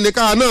ẹ̀ náà ní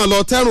ká náà lọ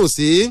tẹ́rùn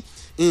sí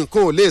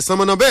nǹkan ò lè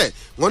sanmọ́nà bẹ́ẹ̀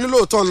wọ́n ní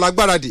lóòótọ́ ńlá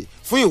gbáradì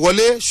fún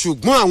ìwọlé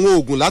ṣùgbọ́n àwọn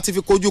oògùn láti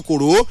fi kojú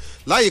kòró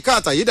láyìíká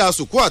àtàyídà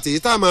sùkú àti èyí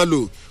tá a máa lò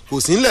kò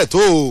sí ńlẹ̀ tó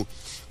o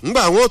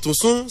ńgbà wọn ò tún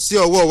sún sí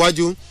ọwọ́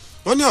iwájú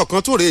wọ́n ní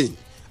ọ̀kan tó rèé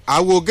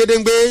àwo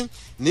gédéǹgbé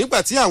nígbà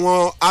tí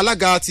àwọn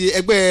alága ti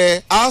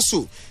ẹgbẹ́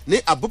ASUU ní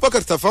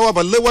Abubakar Tafawa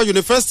Balewa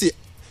University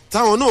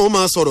táwọn náà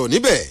máa sọ̀rọ̀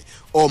níbẹ̀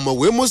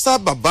ọ̀mọ̀wé Musa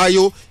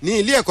Babayo ní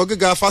ilé ẹ̀kọ́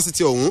gíga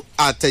fásitì ọ̀hún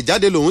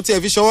àtẹ̀jáde lòun tí ẹ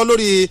fi ṣọwọ́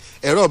lórí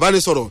ẹ̀rọ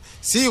ìbánisọ̀rọ̀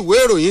sí ìwé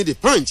ìròyìn The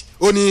Punch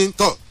ó ní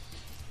tọ̀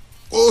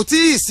kò tí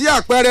ì sí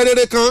àpẹẹrẹ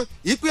rere kan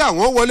yí pé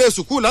àwọn wọlé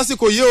sùkúù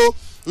lásìkò yìí o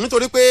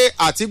nítorí pé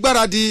àti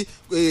gbáradì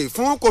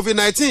fún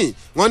covid-19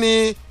 wọ́n ní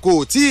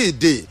kò tí ì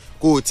dé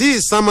kò tí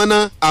ì sanmọ́nà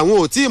àwọn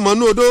ò tí ì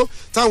mọ́nú odó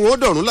táwọn ó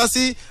dọ̀rùn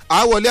lásì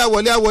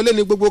àwọlé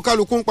ní gbogbo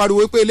kálukú ń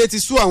pariwo pé ilé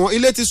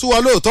ti sú wa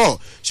lóòótọ́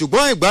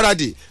ṣùgbọ́n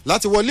ìgbáradì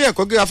láti wọlé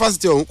ẹ̀kọ́ gíga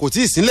fásitì ọ̀hún kò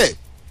tí ì sílẹ̀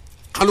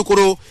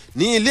alukoro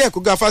ní ilé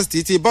ẹ̀kọ́ ga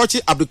fásitì ti Bauchi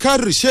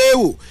Abdulkadir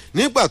Shehu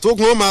nígbà tó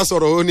gun ó máa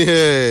sọ̀rọ̀ ó ní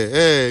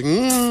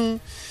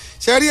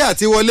ṣẹ́rí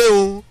àti wọlé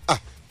o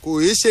kò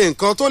í ṣe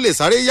nǹkan tó lè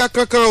sáré yá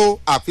kankan o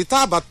àfi tá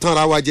a bá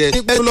tanra wa jẹ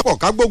nígbà tó lọ́pọ̀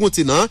ká gbógun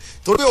tì náà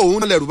torí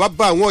òun lẹ̀rù bá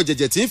bá àwọn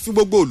ọ̀jẹ̀jẹ̀ tí ń fi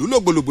gbogbo òlú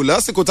lògbòlògbò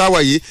lásìkò tá a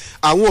wà yìí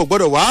àwọn ò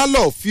gbọ́dọ̀ wàá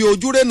lọ fi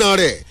ojú rénà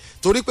rẹ̀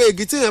torí pé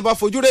igi tí yẹn bá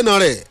fojú rénà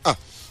rẹ̀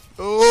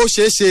ó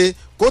ṣeé ṣe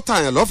kó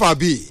tàyàn lọ́fà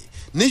bíi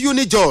ní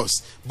Unijos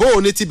bó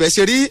o ní tibẹ̀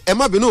ṣe rí ẹ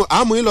má bínú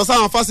àmú yín lọ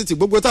sáwọn fásitì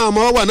gbogbo táwọn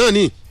ọmọ wà náà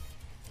ni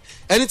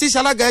ẹni tí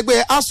ṣalága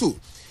ẹgbẹ́ ASUU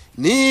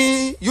ní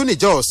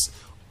Unijos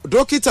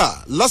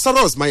dókítà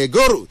Lazarus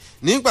Mayegoro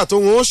nígbà tó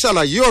wọn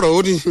ṣàlàyé ọ̀rọ̀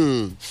ó ní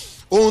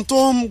ohun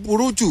tó ń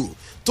burú jù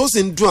tó sì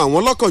ń dun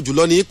àwọn lọ́kàn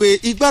jùlọ ni pé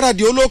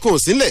ìgbáradì olókùn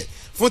sílẹ̀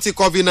fún ti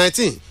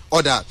COVID-19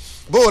 ọ̀dà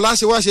bó o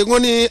láṣẹ wá ṣe wọ́n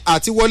ní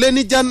àtiwọlé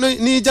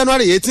ní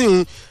January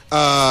 18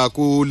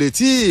 kò lè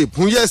tí ì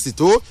pún yẹ̀sì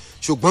tó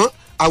ṣùgbọ́n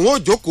àwọn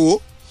òjòkó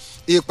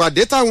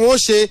ìpàdé táwọn ó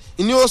ṣe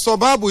ni ó sọ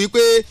báàbù yìí pé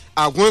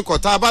àwọn ikọ̀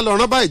tá a bá lọ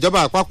rán bá ìjọba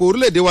àpapọ̀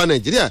orílẹ̀-èdè wa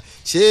Nàìjíríà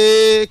ṣé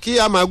kí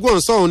a máa gbọ́n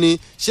sọ̀hún ni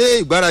ṣé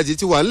ìgbáradì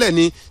ti wà ńlẹ̀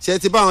ni ṣé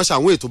ti bá wọn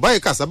ṣàwọn ètò báyìí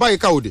kàṣà báyìí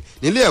ká òde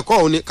nílé ẹ̀kọ́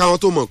òun ni káwọn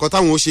tó mọ nǹkan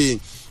táwọn ó ṣe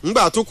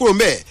ńgbà tún kúrò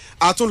ńbẹ̀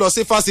a tún lọ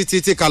sí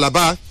fásitì ti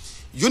Calabar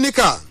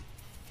Unica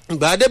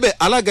ìgbà débẹ̀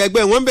alága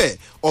ẹgbẹ́ wọn bẹ̀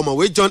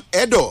ọ̀mọ̀wé John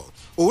Edo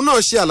òun náà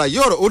ṣe àlàyé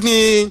ọ̀rọ̀ ó ní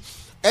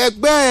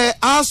ẹgbẹ́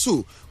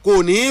ASUU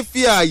kò ní í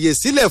fi ààyè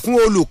sílẹ̀ fún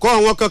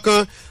olùkọ́ wọn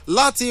kankan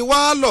láti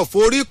wá lọ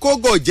forí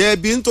kógò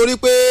jẹ̀bi nítorí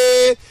pé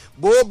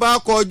bó bá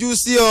kọjú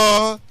sí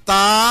ọ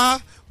tá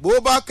bó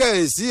bá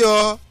kẹ̀yìn sí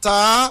ọ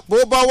tá bó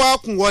bá wá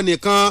kùn wọ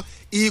nìkan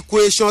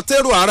equation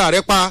tẹ́rù ara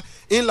rẹ pa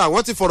ń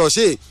làwọn ti fọ̀rọ̀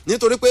ṣe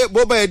nítorí pé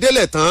bó bá ẹ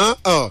délẹ̀ tán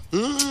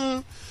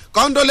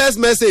condolence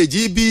message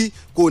ibi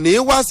kò ní í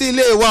wá sí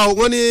ilé wa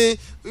wọ́n ní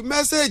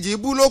mẹ́sẹ̀gì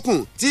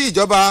búlókùn tí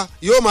ìjọba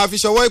yóò máa fi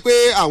ṣọwọ́ pé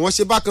àwọn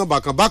ṣe bákan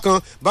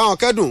báwọn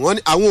kẹ́dùn wọn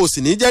ni àwọn ò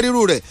sì ní jẹ́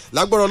rírú rẹ̀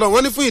lágbọ́rọ̀ lọ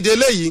wọ́n ní fún ìdí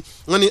eléyìí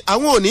wọ́n ní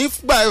àwọn ò ní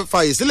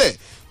fàyè sílẹ̀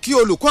kí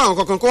olùkọ́ àwọn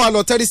kankan kó wá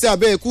lọ tẹ́rí sí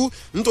abẹ́ ikú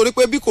nítorí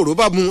pé bí kòró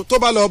bá mu tó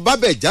bá lọ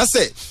bábẹ̀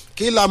jásẹ̀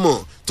kí la mọ̀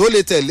tó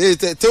lè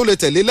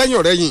tẹ̀lé lẹ́yìn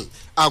ọ̀rẹ́ yìí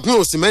àgún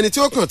òsì mẹ́ni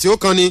tí ó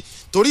kàn ni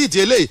torí ìdí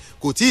eléyìí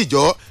kò tí ì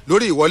jọ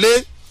lórí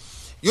ìwọlé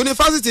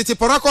yunifásitì ti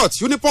Port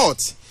Harcourt Uniport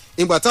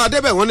ìgbà tá a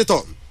débẹ̀ wọ́n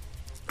nítọ̀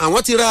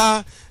àwọn ti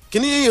ra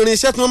kíní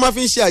irinṣẹ́ tí wọ́n máa fi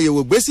ń ṣe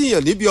àyẹ̀wò gbé sí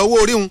yàn níbi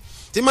ọwọ́ orí wọn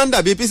tí máa ń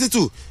dàbí pc2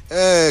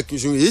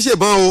 kìsùn yìí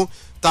ṣèbọn o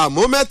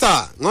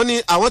thermometer wọ́n ní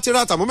àwọn ti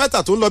ra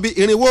thermometer tó ń lọ bí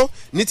 400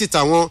 ní ti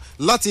tàwọn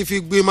láti fi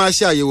gbé máa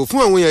ṣe àyẹ̀wò fún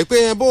àwọn èèyàn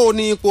pé bó o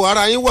ní ipò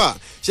ara yín wà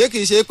ṣé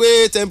kìí ṣe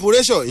pé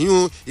temperature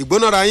yín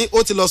ìgbónára yín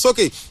ó ti lọ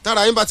sókè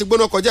tára yín bá ti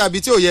gbóná kọjá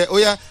àbí tí ò yẹ ó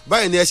yá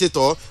báyìí ni ẹ ṣe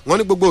tọ̀ wọ́n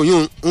ní gbogbo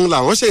yún un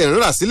làwọn ṣe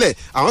ìrìnrà sílẹ̀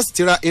àwọn sì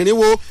ti ra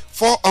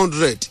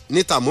 400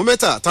 ní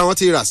thermometer táwọn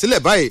ti rà sílẹ̀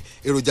báyìí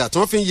èròjà tí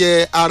wọ́n fi ń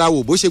yẹ ara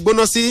wò bó ṣe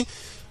gbóná sí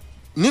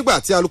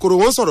nígbà tí alukoro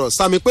wọn sọ̀rọ̀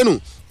Sami Penu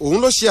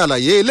òun ló ṣe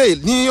àlàyé eléyìí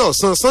ní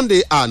ọ̀sán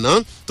Sunday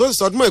àná tó sì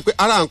sọdún mọ́ pé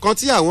ara nǹkan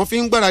tí àwọn fi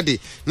ń gbáradì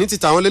ní ti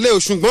tàwọn lélẹ̀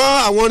ṣùgbọ́n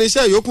àwọn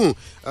irinṣẹ́ yòókù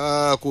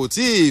kò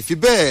tí ì fi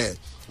bẹ́ẹ̀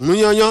mú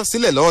yányán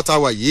sílẹ̀ lọ́wọ́ ta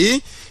wà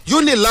yìí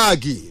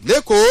Unilag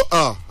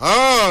lẹ́kọ̀ọ́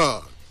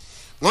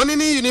wọ́n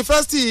ní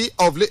University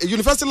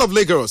of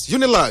Lagos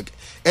Unilag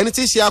ẹni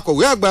tí í ṣe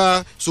akọ̀wé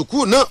àgbà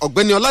sùkúù náà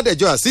ọ̀gbẹ́ni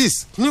Ọládẹ̀jọ Azeez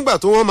nígbà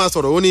tó wọ́n máa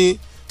sọ̀rọ̀ ó ní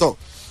tọ̀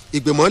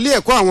ìgbìmọ̀ ilé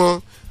ẹ̀kọ́ àwọn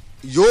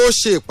yóò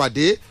ṣe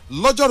ìpàdé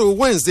lọ́jọ́rú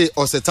Wednesday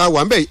ọ̀sẹ̀ tá a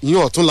wà ń bẹ̀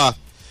ìyẹn ọ̀túnla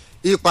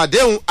ìpàdé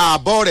òun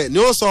ààbọ̀ rẹ̀ ni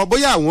ó sọ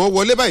bóyá àwọn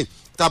wọlé báyìí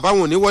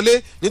tàbáwọn ò ní wọlé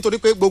nítorí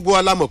pé gbogbo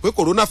alamọ̀ pé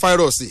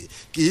coronavirus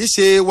kì í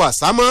ṣe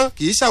wàsámọ́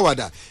kì í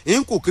ṣàwàdà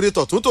ń kù kiri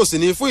tọ̀tún tòsí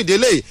ni fún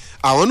ìdílé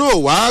àwọn náà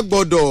wàá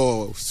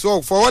gbọ́dọ̀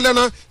fọwọ́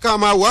lẹ́ná ká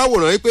máa wọ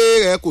àwòrán pé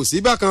ẹ kò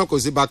sí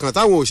bákan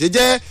táwọn ò ṣe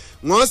jẹ́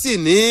wọ́n sì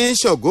ní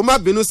Ṣàngó má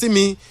bínú sí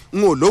mi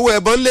n ò lówó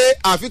ẹbọ ńlé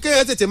àfi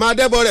kéèyàn tètè máa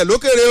dẹ́bọ rẹ̀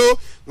lókèrè o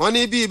wọ́n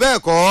ní bíi bẹ́ẹ̀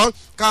kọ́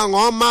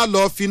káwọn má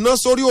lọ finá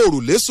sórí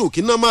òrùlé sùn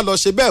kí náà má lọ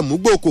ṣe bẹ́ẹ̀ mú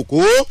gbó kòkó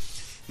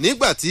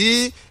nígbà tí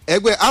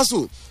ẹgbẹ́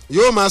ASUU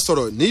yóò máa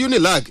sọ̀rọ̀ ní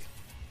Unilag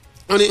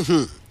wọ́n ní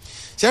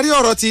ṣẹ́rí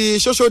ọ̀rọ̀ ti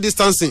social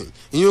distancing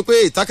ìyún pé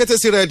ìtakété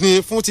sí rẹ̀ ni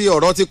fún ti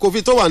ọ̀rọ̀ ti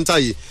COVID tó wà ń ta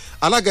yìí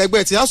alága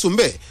ẹgbẹ́ ti ASUU ń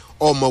bẹ̀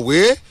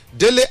ọ̀mọ̀wé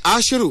Délé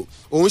Ashiru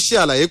òun ṣe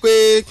àlàyé pé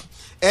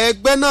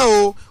ẹgbẹ́ náà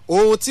o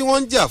ohun tí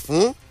wọ́n ń jà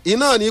fún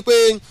iná ni pé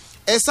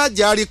ẹ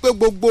ṣàjárí pé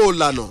gbogbo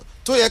ìlànà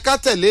tó yẹ ká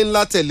tẹ̀lé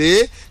ńlá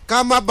tẹ̀lé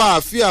ká má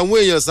bàa fi àwọn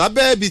èèyàn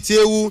sábẹ́ ibi tí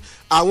ewu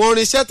àwọn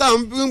irinṣẹ́ tá à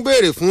ń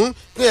béèrè fún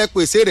pé ẹ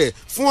pèsè rẹ̀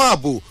fún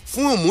ààbò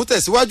fún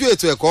ìmútẹ̀síwájú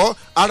ètò ẹ̀kọ́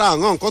ara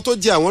àwọn nǹkan tó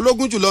jẹ àwọn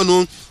lógún jùlọ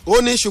nu ó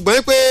ní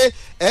ṣùgbọ́n pé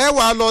ẹ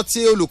wà lọ ti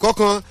olùkọ́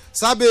kan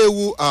sábẹ́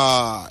ewu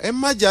ẹ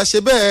má jà ṣe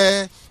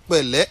bẹ́ẹ̀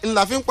pẹ̀lẹ́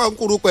ńlá fi ń pa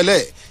nkúrú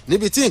pẹ̀lẹ́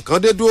níbi tí nǹkan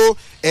dé dúró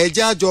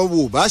ẹjẹ́ àjọ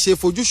wò bá ṣe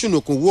fojú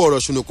ṣùnùkùn wo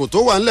ọ̀rọ̀ ṣùnùkùn tó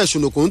wà ńlẹ̀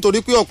ṣùnùkùn nítorí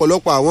pé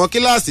ọ̀pọ̀lọpọ̀ àwọn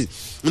kíláàsì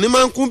ní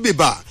máa ń kún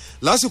bìbà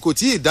lásìkò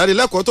tí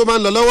ìdánilẹ́kọ̀ọ́ tó máa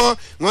ń lọ lọ́wọ́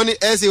wọn ni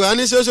ẹ sì wà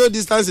ní social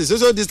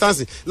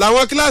distancing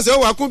làwọn kíláàsì ó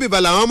wà kún bìbà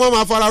làwọn ọmọ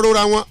máa fara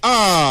rora wọn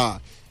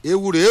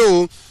ewu rèé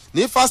o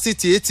ní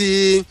fásitì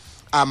ti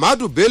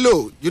Ahmadu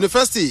Bello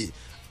University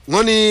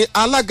wọn ni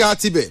alága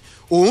tibẹ̀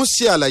òun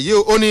ṣe àlàyé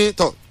ó ní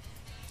tọ̀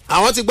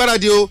àwọn ti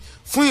gbáradì o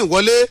fún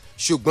ìwọlé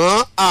ṣùgbọ́n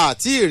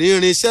àti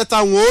ìrìnrìn iṣẹ́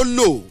táwọn ó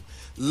lò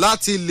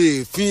láti lè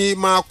fi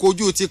máa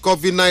kojú ti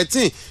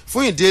covid-19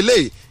 fún ìdí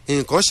eléyìí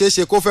nǹkan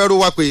ṣeéṣe kó fẹ́ ró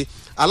wá pé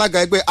alága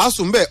ẹgbẹ́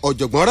asùnbẹ̀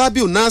ọ̀jọ̀gbọ́n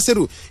Rabiu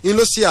Nasiru ń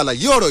ló ṣe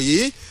àlàyé ọ̀rọ̀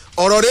yìí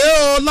ọ̀rọ̀ rèé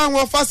o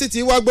láwọn fásitì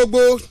wa gbogbo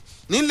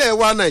nílẹ̀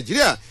wa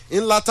Nàìjíríà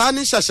ńlá ta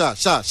ní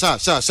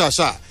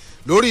ṣàṣà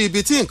lórí ibi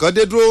tí nǹkan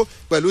dé dúró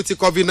pẹ̀lú ti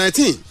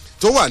covid-19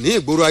 tó wà ní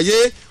ìgboro ayé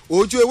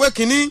ojú ewé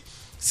kínní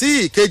sí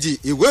ìkejì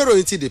ìwé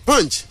ìròyìn ti The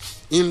Punch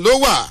ń ló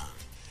wà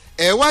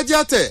ẹ̀wájú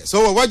àtẹ̀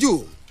sọ́wọ́ wájú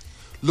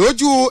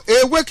lójú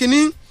ewé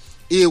kínní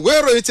ìwé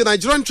ìròyìn ti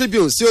Nigerian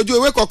Tribune sí ojú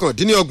ewé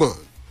 29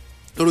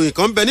 ìròyìn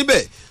kan bẹ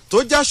níbẹ̀ tó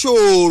já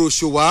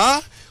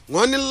ṣòwá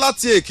wọ́n ní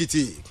láti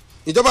Èkìtì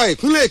ìjọba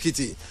ìpínlẹ̀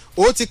Èkìtì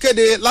ó ti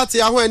kéde láti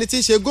ahọ́n ẹni tí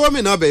í ṣe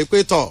gómìnà bẹ̀ pé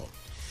tọ̀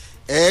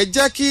ẹ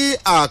jẹ́ kí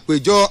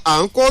àpèjọ à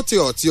ń kó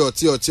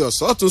tìọ̀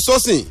sọ́tún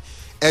sósìn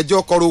ẹjọ́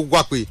kọrọ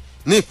wápè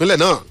ní ìpínlẹ̀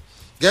náà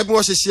gẹ́gẹ́ bí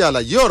wọ́n ṣe ṣe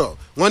àlàyé ọ̀rọ̀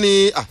wọ́n ní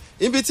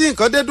ibi tí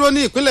nǹkan dé dúró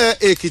ní ìpínlẹ̀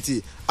Èkìtì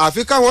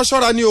àfi káwọn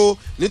ṣọ́ra ní o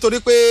nítorí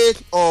pé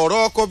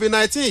ọ̀rọ̀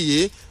covid-19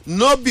 yìí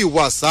no be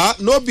wàsá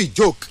no be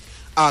joke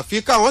àfi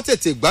káwọn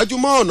tètè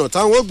gbájúmọ́ ọ̀nà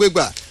táwọn ó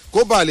gbégbà kó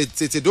bá lè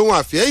tètè dóhun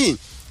àfẹ́yìn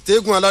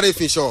tẹ́gùn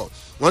alárèéfínṣọ̀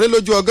wọ́n ní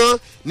lójú ọgán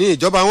ní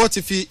ìjọba wọn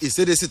ti fi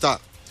ìséde síta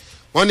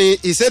wọ́n ní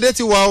ìséde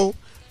ti wà o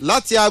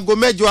láti aago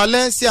 8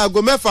 alẹ́ sí aago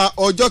 6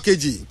 ọjọ́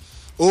kejì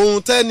ohun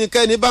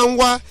tẹ́nikẹ́ni bá ń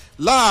wá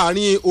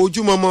láàrin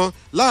ojúmọmọ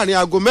láàrin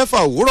aago 6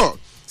 òwúrọ̀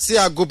sí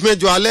aago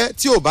 8 alẹ́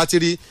tí ò bá ti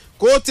rí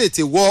kó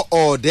tètè wọ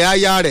ọ̀dẹ̀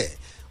aya rẹ̀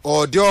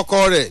ọ̀dẹ̀ ọkọ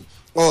rẹ̀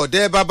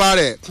ọ̀dẹ̀ bàbá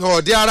rẹ̀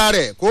ọ̀dẹ̀ ara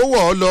rẹ̀ kó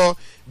wọ̀ ọ́ lọ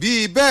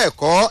bíi bẹ́ẹ̀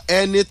kọ́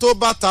ẹni tó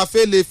bá ta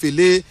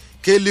fẹ́lẹ́fẹ́lẹ́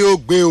kélé ó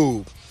gbé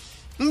o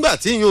ńgbà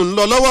tí yìí ń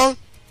lọ lọ́wọ́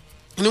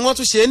ni wọ́n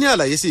tún ṣe ní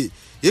àlàyé sí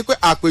i pé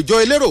àpèjọ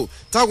elérò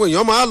táwọn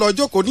èèyàn máa lọ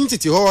jókòó ní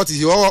títì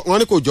họ́wọ́ wọn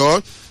ní kò jọ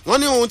wọ́n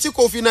ní ohun tí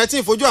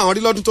covid-19 fojú àwọn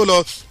rí lọ́dún tó lọ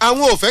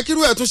àwọn ò fẹ́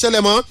kírú ẹ̀ tún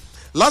ṣẹlẹ̀ mọ́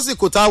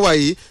lásìkò tá a wà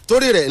yìí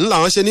torí rẹ̀ ńlá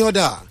wọn ṣe ní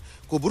ọ̀dà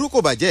kò burú kò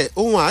bàjẹ́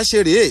ohun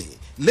àṣeré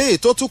léè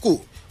tó tún kù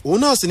òun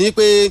náà sì ní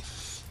pé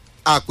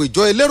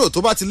àpèjọ elérò tó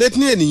bá ti lé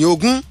ní ènìyàn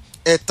 20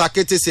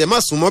 ẹ̀ta-kété sí ẹ̀ má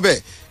sún mọ́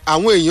bẹ́ẹ̀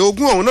àwọn èèyàn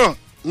 20 ọ̀hún náà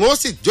wọ́n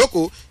sì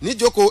jókòó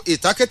níjókòó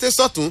ìtakété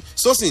sọ́tún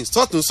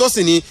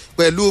sósìn ni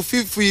pẹ̀lú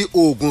fífi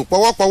oògùn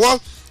pọ́wọ́pọ́wọ́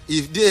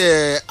ìdí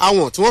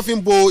àwọn tí wọ́n fi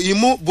ń bo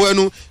imú bo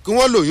ẹnu kí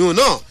wọ́n lòyún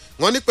náà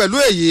wọ́n ní pẹ̀lú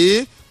èyí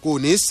kò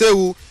ní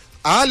séwu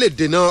a lè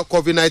dènà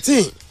covid-19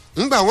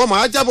 ńgbà wọ́n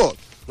máa jábọ̀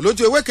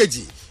lójú ewé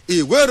kejì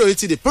ìwé ìròyìn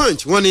ti The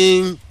Punch wọ́n ní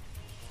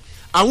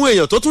àwọn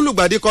èèyàn tó tún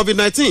lùgbàdì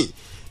covid-19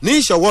 ní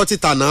ìṣọ̀wọ́ ti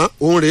tàná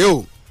òun rèé o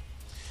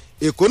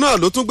Èkó náà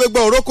ló tún gbégbá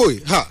orókò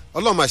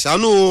Ọlọ́run mà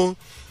ṣàánú o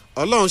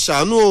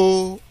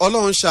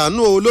Ọlọ́run ṣàánú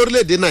o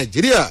lórílẹ̀‐èdè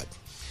Nàìjíríà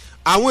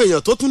àwọn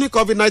èèyàn tó tún ní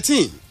covid-19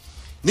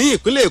 ní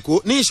ìpínlẹ̀ Èkó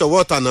ní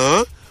ìṣọ̀wọ́ tàná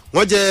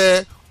wọ́n jẹ́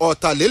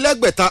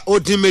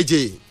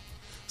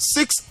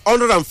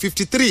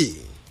 653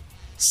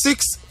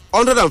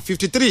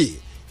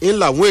 ń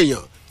làwọn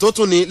èèyàn tó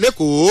tún ní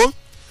lẹ́kọ̀ọ́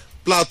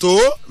Plateau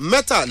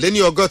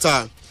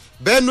 63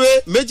 Benue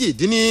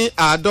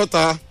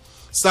 52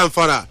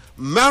 Zamfara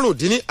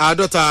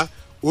 55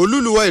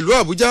 olúluwa ìlú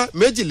Àbújá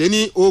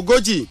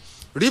 42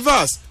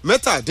 Rivers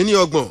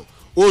 30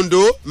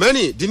 Ondo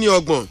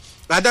 30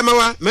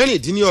 Adamawa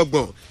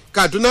 30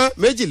 Kaduna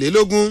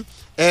 20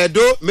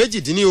 Edo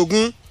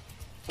 20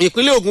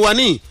 ìpínlẹ̀ Ògùn wa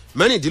ní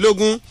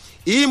 16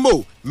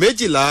 Imo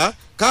 12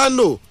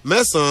 Kano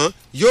 9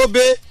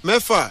 Yobe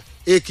 6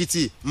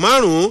 Èkìtì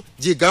 5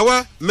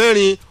 Jigawa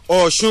 4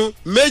 Ọ̀ṣun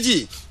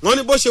 2 wọ́n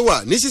ní bó ṣe wà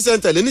ní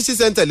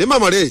sísẹ̀ntẹ̀lé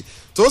mọ̀mọ́rẹ́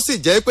tó sì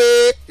jẹ́ pé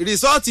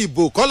rìsọ́ọ̀tì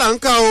ìbò kọ́là ń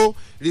ká o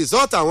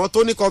rìsọ́ọ̀tì àwọn tó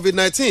ní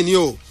covid-19 ni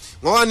o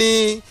wọ́n wá ní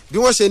bí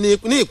wọ́n ṣe ní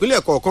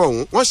ìpínlẹ̀ kọ̀ọ̀kan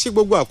ọ̀hún wọ́n ṣí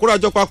gbogbo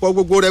àkórajọ papọ̀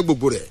gbogbo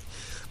rẹ̀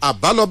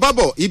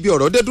àbálọbábọ̀ ibi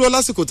ọ̀rọ̀ dé dúró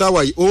lásìkò tá a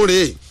wà yìí òun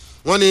rèé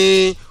wọ́n ní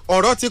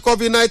ọ̀rọ̀ ti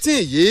covid-19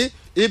 yìí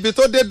ibi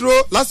tó dé dúró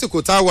lásìkò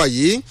tá a wà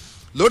yìí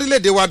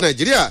lórílẹ̀‐èdè wa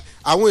Nàìjíríà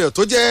àwọn èèyàn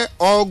tó jẹ́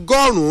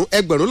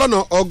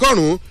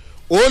 1,000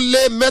 ó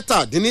lé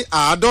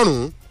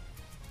 17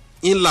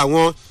 ń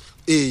làwọn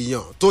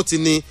èèyàn tó ti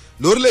ní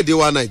lórílẹ̀‐èdè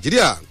wa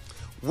Nàìjíríà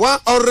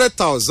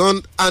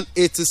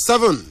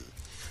 100,087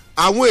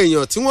 àwọn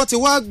èèyàn tí wọ́n ti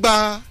wá gba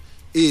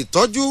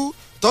ìtọ́jú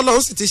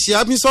tọ́lọ́run sì ti ṣe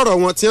àbísọ̀rọ̀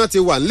wọn tí wọ́n ti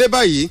wà nílé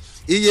báyìí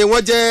iye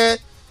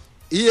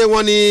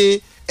wọn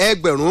ní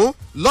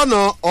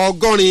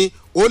 1,130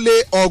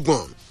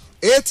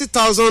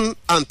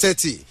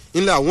 80,030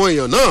 ńlẹ̀ àwọn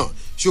èèyàn náà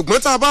ṣùgbọ́n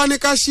tá a bá ní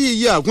ká sí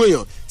iye àwọn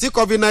èèyàn tí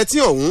covid-19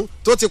 ọ̀hún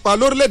tó ti pa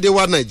lórílẹ̀‐èdè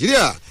wa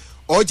Nàìjíríà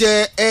ó jẹ́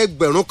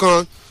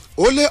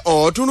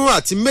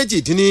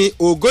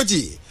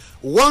 1,000,038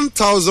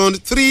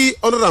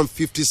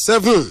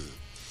 1,357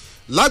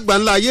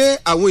 lágbàńláyé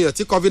àwọn èèyàn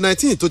tí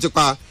covid-19 tó ti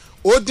pa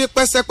ó dín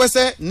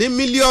pẹ́sẹ́pẹ́sẹ́ ní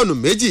mílíọ̀nù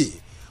 2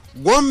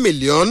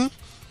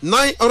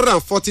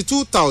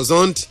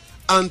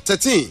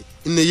 1,942,013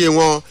 níye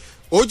wọn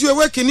ojú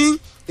ewé kínní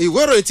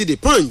ìwé ìròyìn ti The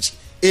Punch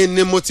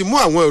ni mo ti mú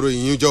àwọn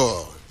ìròyìn yìí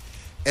jọ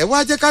ẹ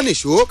wá jẹ́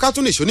ká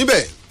tún nìṣó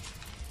níbẹ̀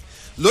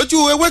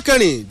lójú ewé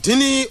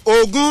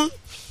 14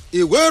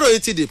 ìwé ìròyìn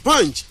ti The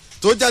Punch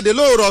tó jáde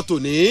lóòrọ̀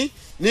tòní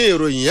ní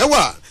ìròyìn yẹn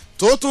wà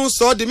tó tún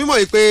sọ di mímọ̀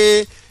yìí pé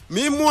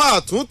mímú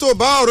àtúntò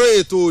bá ọ̀rọ̀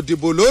ètò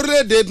òdìbò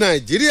lórílẹ̀‐èdè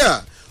nàìjíríà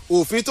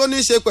òfin tó ní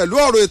í ṣe pẹ̀lú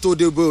ọ̀rọ̀ ètò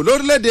òdìbò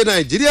lórílẹ̀‐èdè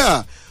nàìjíríà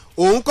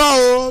òun kọ́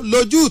o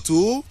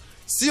lójútùú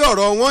sí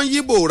ọ̀rọ̀ wọn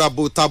yíbò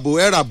ràbò tàbò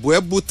ẹ̀ràbò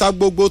ẹ̀bùta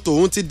gbogbo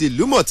tòun ti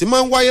dìlúmọ̀ tí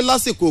máa ń wáyé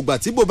lásìkò ìgbà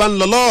tí bò bá ń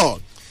lọ lọ.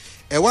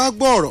 ẹ wá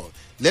gbọ́ ọ̀rọ̀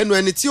lẹ́nu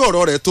ẹni tí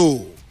ọ̀rọ̀ rẹ̀ tó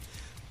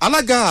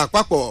alága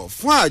àpapọ̀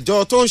fún àjọ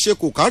tó ń ṣe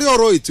kò kárí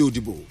ọ̀rọ̀ ètò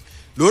òdìbò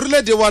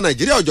lórílẹ̀‐èdè wa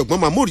nàìjíríà ọ̀jọ̀gbọ́n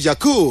mahmood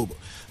yakub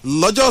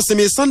lọ́jọ́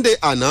sinmi sunday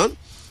àná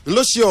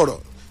ló ṣe ọ̀rọ̀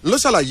ló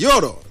ṣàlàyé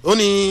ọ̀rọ̀ ó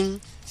ní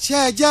ṣé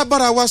ẹ jẹ́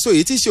bára wa sọ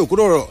èyí tí ṣe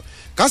òkúrò ọ̀rọ̀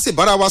ká sì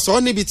bára wa sọ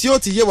níbi tí ó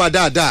ti yé wa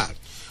dáadáa.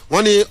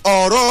 wọ́n ní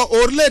ọ̀rọ̀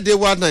orílẹ̀‐èdè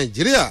wa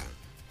nàìjíríà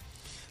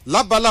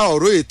lábala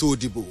ọ̀rọ̀ ètò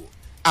òdìbò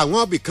àwọn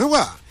ibìkan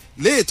wà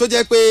léè tó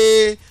jẹ́ pé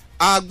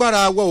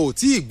agbára wa ò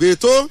tí ì gbé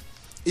tó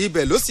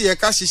ibẹ̀ ló sì yẹ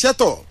ká ṣiṣẹ́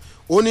tọ̀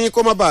ó ní kó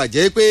má bàa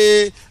jẹ́ pé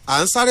à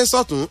ń sáré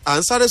sọ́tún à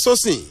ń sáré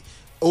sósìn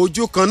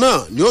ojú kan náà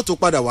ni ó tún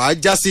padà wàá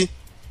já sí.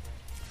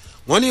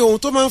 wọ́n ní ohun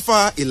tó máa ń fa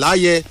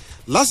ìláyẹ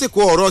lásìkò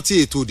ọ̀rọ̀ ti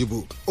ètò òdìbò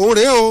òun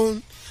rèé o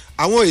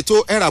àwọn ètò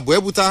ẹ̀ràbò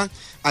ẹ̀bùta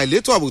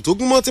àìlétò ààbò tó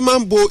gúnmọ́ tí máa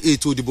ń bo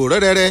ètò òdìbò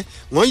rẹ́rẹ́rẹ́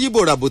wọ́n yíbo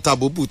ràbò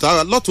tàbò bùtà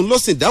lọ́tún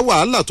lọ́sìn dá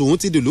wàhálà tòun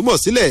ti dìlú mọ̀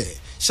sílẹ̀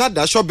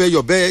ṣàdáṣọ́bẹ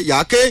yọ̀bẹ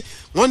yàáké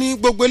wọ́n ní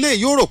gbogbo eléyìí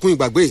yóò ròkun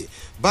ìgbàgbé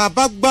bá a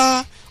bá gbá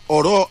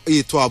ọ̀rọ̀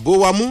ètò ààbò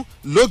wa mú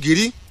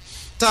lógìrí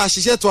tá a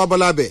ṣiṣẹ́ tó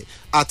abalabẹ̀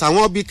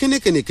àtàwọn bíi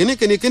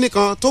kíníkíní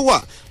kan tó wà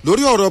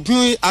lórí ọ̀rọ̀ bí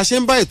a ṣe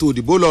ń bá ètò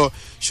òdìbò lọ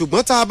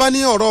ṣùgbọ́n tá a bá ní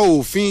ọ̀rọ̀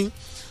òfin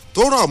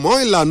tó rọ̀ mọ́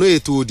ìlànà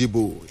ètò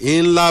òdìbò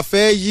ńlá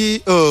fẹ́ yí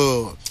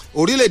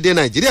orílẹ̀-èdè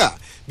nàìjíríà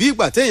bí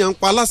ìgbà téèyàn ń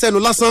pa lásẹ̀nu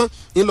lásán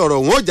ńlọrọ̀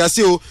wọn ò já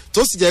sí o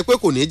tó sì jẹ́ pé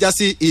kò ní í já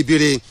sí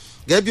ibire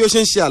gẹ́gẹ́ bí ó ṣe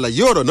ń ṣe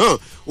àlàyé ọ̀rọ̀ náà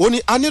ó ní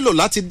a nílò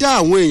láti dá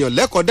àwọn èèyàn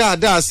lẹ́kọ̀ọ́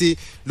dáadáa sí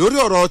lórí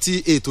ọ̀rọ̀ ti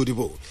ètò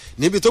òdìbò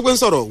níbi tó gbé ń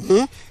sọ̀rọ̀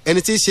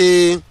ẹni tí í ṣe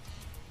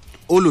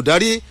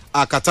olùdarí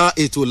àkàtà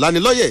ètò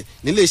ìlanilọ́yẹ̀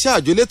nílé iṣẹ́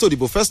àjọ elétò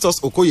ìdìbò Festus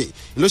Okoye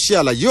ló ṣe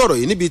àlàyé ọ̀rọ̀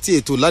yìí níbi tí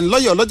ètò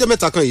ìlanilọ́yẹ̀ ọlọ́jọ́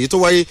mẹ́ta kan èyí tó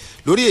wáyé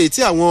lórí èyí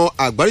tí àwọn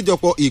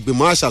àgbáríjọpọ̀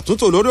ìgbìmọ̀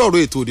aṣàtúntò lórí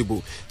ọ̀rọ̀ ètò ìdìbò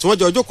tí wọ́n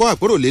jọ jókòó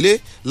àpérò lélẹ̀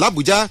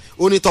l'Àbújá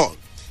onítọ̀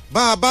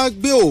bá a bá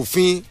gbé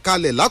òfin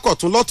kalẹ̀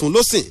lákọ̀tún lọ́tún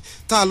lọ́sìn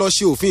tá a lọ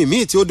ṣe òfin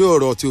míì tí ó dé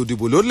ọ̀rọ̀ ti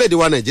òdìbò lórílẹ̀‐èdè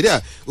wa Nàìjíríà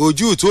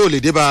ojú tó lè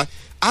dé bá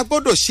a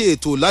gbọ́dọ̀ ṣe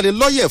ètò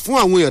ìlanilọ́yẹ̀ fún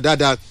àwọn èèyàn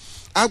dáadáa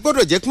a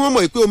gbọ́dọ̀ jẹ́ kí wọ́n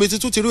mọ̀ pé omi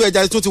tuntun ti rú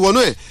ẹja tuntun ti wọnú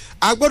ẹ̀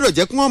a gbọ́dọ̀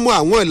jẹ́ kí wọ́n mọ̀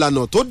àwọn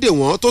ìlànà tó dè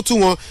wọ́n tó tú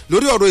wọn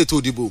lórí ọ̀rọ̀ ètò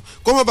ìdìbò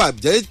kó má bàa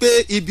jẹ́ pé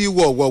ibi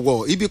wọ̀wọ̀wọ̀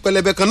ibi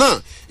pẹlẹbẹ kan náà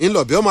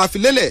ńlọ̀bẹ́ ọmọ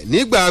afilélẹ̀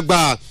nígbàgbà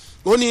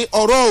ó ní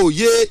ọ̀rọ̀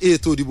òye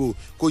ètò ìdìbò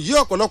kò yí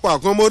ọ̀pọ̀lọpọ̀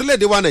àwọn ọmọ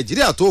orílẹ̀-èdè wa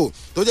Nàìjíríà tó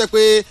jẹ́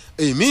pé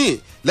èmi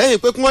lẹ́yìn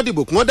pé kí wọ́n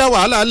dìbò kí wọ́n dá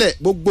wàhálà lẹ̀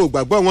gbogbo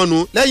ìgbàgbọ́ wọn nu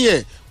lẹ́yìn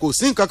ẹ̀ kò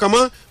sí nǹkan kan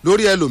mọ́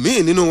lórí ẹlòmíì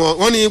nínú wọn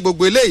wọ́n ní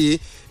gbogbo eléyìí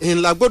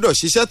ńlá gbọ́dọ̀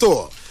ṣiṣẹ́ tó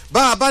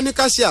bá a bá ní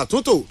ká ṣe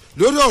àtúntò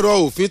lórí ọ̀rọ̀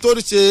òfin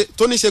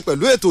tó ní ṣe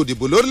pẹ̀lú ètò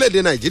ìdìbò lórílẹ̀‐èdè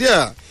Nàìjíríà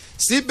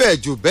síbẹ̀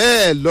jù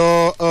bẹ́ẹ̀ lọ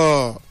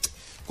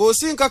kò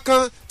sí nǹkan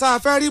kan tá a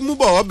fẹ́ rí mú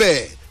bọ̀ ọbẹ̀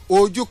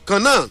ojú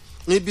kan náà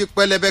ibi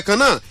pẹlẹbẹ kan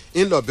náà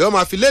ńlọbẹ̀ ọmọ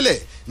afilélẹ̀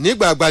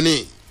nígbàgbà ni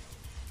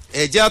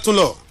ẹ̀jẹ̀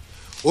àtúnlọ̀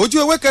ojú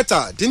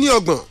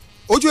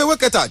ewé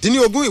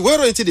kẹtàdínlógún ìwé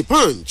ìròyìn ti The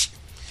Punch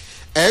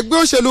ẹgbẹ́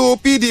òṣèlú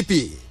PDP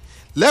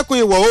lẹ́kùn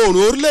ìwọ̀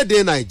oòrùn orílẹ̀‐èdè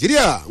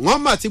Nàìjíríà wọ́n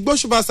mà ti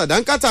gbóṣùbà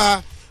sàdánkátà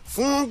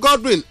fún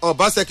Godwin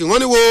Obaseki wọ́n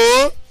ní wo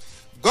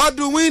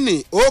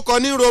Godwin ó kọ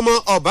ní Romo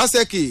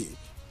Obaseki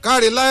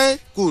káríláì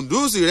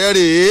kùndùsì rẹ̀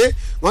rèé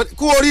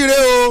kú oríire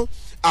o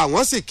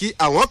àwọn sì kí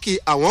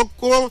àwọn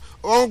kó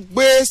wọn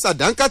gbé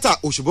sàdánkátà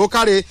òṣùbó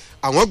káre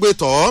àwọn gbé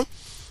tọ́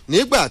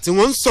nígbà tí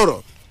wọ́n ń sọ̀rọ̀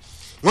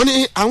wọ́n ní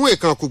àwọn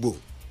èèkàn kùgbò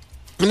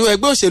nínú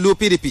ẹgbẹ́ òṣèlú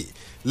PDP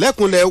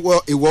lẹ́kùnlẹ̀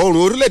ìwọ̀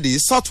oòrùn orílẹ̀-èdè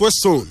South West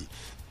Zone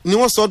ni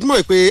wọ́n sọ ọdún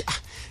mọ́ pé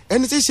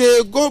ẹni tí í ṣe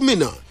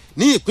gómìnà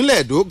ní ìpínlẹ̀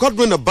Èdó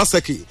Godwin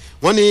Obaseki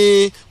wọ́n ní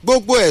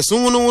gbogbo ẹ̀sùn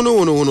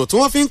wúnúwúnú tí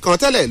wọ́n fi ń kàn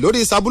tẹ́lẹ̀ lórí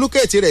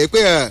sabulukẹ́ẹ̀tì rẹ̀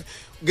pé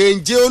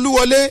gèǹjẹ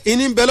olúwọlé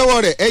iní ń bẹ lọ́wọ́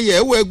rẹ̀ ẹ̀yẹ̀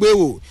ẹ̀wọ̀ ẹgbẹ́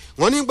wò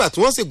wọ́n nígbà tí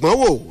wọ́n sì gbọ́n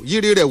wò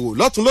yírí rẹ̀ wò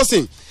lọ́tún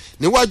lọ́sìn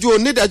níwájú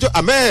onídàájọ́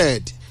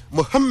Ahmed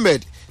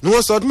Mohammed ni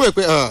wọ́n sọ ọdún mọ́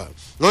pé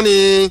wọ́n ní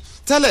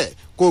tẹ́lẹ̀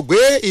kò gbé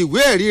ìwé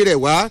ẹ̀rí rẹ̀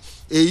wá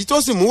èyí tó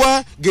sì mú wá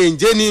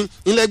gèǹjẹ ni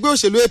ilẹ̀ ẹgbẹ́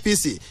òṣèlú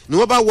APC ni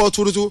wọ́n bá wọ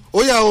tuurutu ó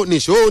yà ó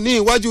nìṣó ní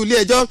iwájú ilé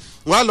ẹjọ́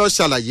wọ́n á lọ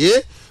ṣàlàyé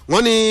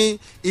wọ́n ní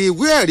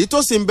ìwé ẹ̀rí tó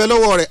sì ń bẹ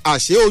lọ́wọ́ rẹ̀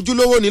àṣẹ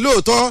ojúlówó ni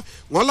lóòótọ́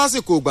wọ́n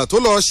lásìkò ìgbà tó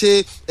lọ ṣe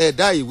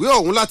ẹ̀dà ìwé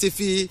ọ̀hún láti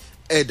fi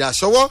ẹ̀dà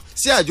ṣọwọ́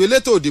sí àjọ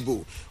elétò òdìbò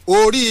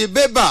orí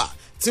bébà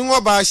tí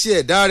wọ́n bá ṣe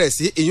ẹ̀dà rẹ̀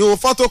sí ìyún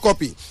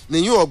photocopy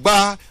nìyún ọgbà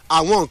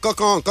àwọn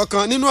nǹkan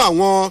kan nínú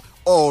àwọn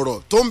ọ̀rọ̀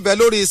tó ń bẹ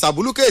lórí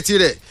sàbúlùkẹ́ẹ̀tì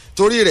rẹ̀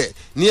torí rẹ̀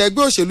ní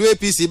ẹgbẹ́ òṣèlú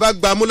APC bá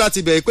gbámú láti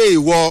bẹ̀ pé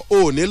ìwọ ò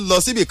ní lọ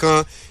síbì kan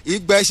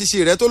ìgbà ṣíṣe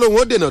rẹ̀ tó lóun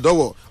ó dènà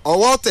dọ́wọ́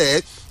ọwọ́ tẹ̀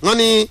wọ́n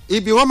ní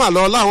ibi wọ́n mà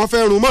lọ láwọn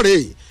fẹ́ run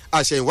mọ́rẹ̀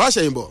àṣẹ̀yìnwá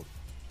àṣẹ̀yìnbọ̀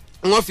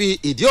wọ́n fi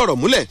ìdí ọ̀rọ̀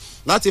múlẹ̀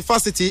láti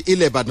fásitì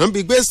ilẹ̀ Ìbàdàn bí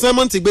gbé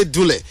sẹ́mọ́ǹtì gbé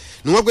dunlẹ̀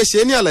ni wọ́n gbé ṣe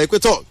ní àlàyé pé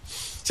tọ̀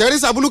ṣẹ́rí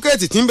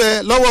sàbúlùkẹ́ẹ̀tì tí ń bẹ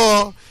lọ́wọ́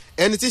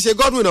ẹni tí í ṣe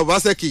Godwin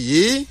Obaseki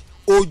yìí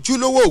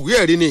ojúlówó òwe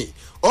ẹ̀rí ni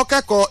ó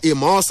kẹ́kọ̀ọ́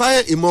ìmọ̀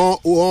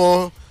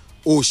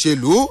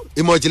òṣèlú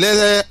ìmọ̀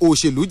ìjìnlẹ̀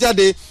òṣèlú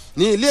jáde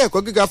ní ilé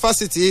ẹ̀kọ́ gíga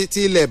fásitì ti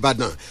ilẹ̀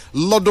Ìbàdàn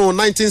lọ́dún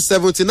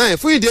 1979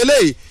 fún ìdí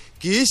eléyìí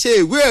kì í ṣe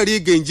ìwé ẹ̀rí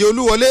Gèǹjì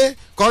Olúwọlé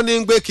kọ́ ní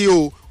ń gbé kí o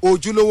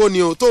ojúlówó ni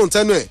o tó ń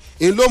tẹnu ẹ̀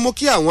ń ló mú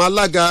kí àwọn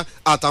alága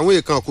àtàwọn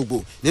èèkàn kùgbò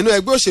nínú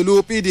ẹgbẹ́ òṣèlú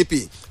PDP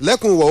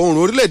lẹ́kùn ìwọ̀ oòrùn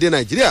orílẹ̀-èdè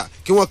Nàìjíríà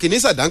kí wọ́n kì í ní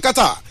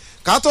sàdánkátà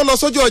ká tó lọ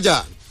sójú ọjà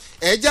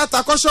ẹ̀já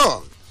takọ́ṣọ̀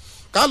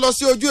ká lọ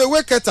sí ojú ewé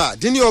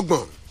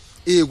 27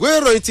 ìwé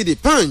ìròyìn ti The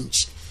Punch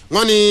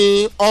wọ́n ní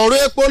ọ̀rọ̀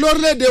epo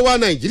lórílẹ̀-èdè wa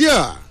Nàìjíríà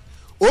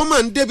ó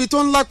máa ń débi tó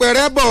ń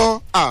lápẹ̀rẹ̀ bọ̀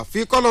àfi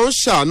kọ́lọ́ ń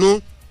ṣàánú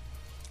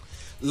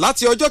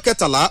láti ọjọ́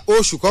 13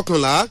 oṣù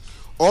 11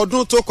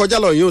 ọdún tó kọjá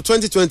lọ yìí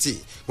 2020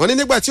 wọ́n ní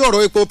nígbà tí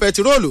ọ̀rọ̀ epo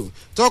pẹtiróòlù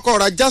tọkọ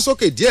ra já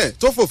sókè díẹ̀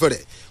tó fò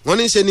fẹ̀rẹ̀ wọ́n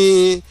ní ṣe ni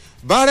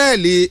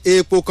bárẹ́ẹ̀lì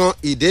epo kan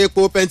ìdè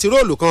epo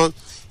pẹtiróòlù kan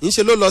ń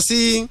ṣe ló lọ sí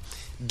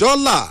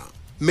dọ́là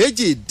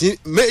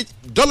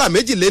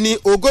méjìléní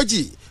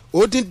ogójì ó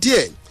dín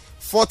díẹ̀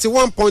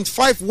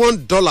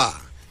 $41.51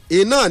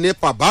 iná ní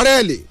pa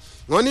bárẹ́ẹ̀lì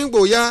wọ́n ní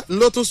gbòòyà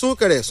ló tún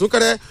súnkẹrẹ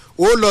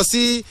ó lọ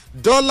sí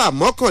dọ́là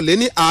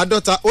mọ́kànléní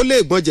àádọ́ta ó lé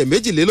ìgbọ̀njẹ̀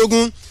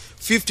méjìlélógún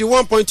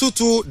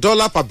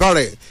 $51.22 per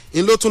barrel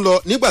ń ló tún lọ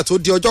nígbà tó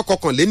di ọjọ́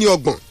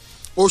 21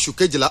 oṣù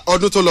kejìlá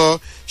ọdún tó lọ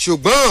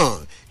ṣùgbọ́n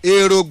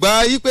èròǹgbà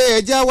yí pé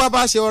ẹjẹ́ wá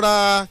bá ṣe ọ̀ra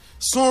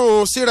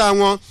sún síra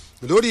wọn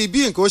lórí bí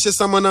nǹkan ó ṣe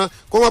sanmọ́nà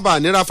kó wọ́n bá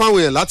nira fáwọn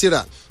èèyàn láti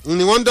rà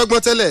ni wọ́n ń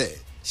dọ́gbọ́n tẹ́lẹ̀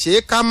ṣé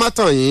ká má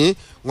tàn yín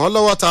wọ́n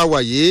lọ́wọ́ ta wà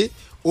yìí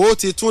ó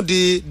ti tún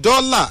di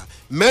dọ́là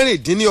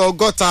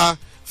 $16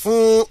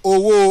 fún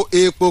owó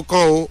epo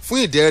kan o fún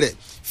ìdẹ́ rẹ̀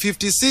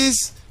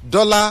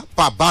 $56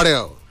 per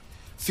barrel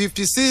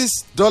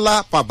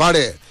 $56 per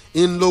barrel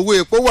ńlọ́wọ́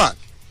epo wà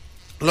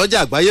lọ́jà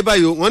àgbáyé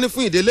báyìí wọ́n ní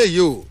fún ìdílé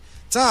yìí o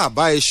tá a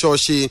bá ẹ̀ṣọ́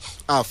ṣe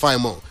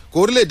àfàìmọ̀ kó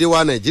orílẹ̀-èdè wa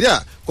Nàìjíríà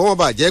kó wọ́n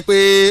bà jẹ́ pé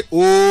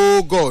oh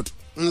God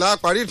ńlá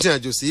parí ìrìn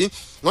àjò sí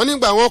wọ́n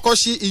nígbà wọ́n kọ́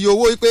sí iye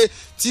owó pé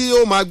tí ó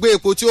máa gbé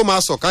epo tí ó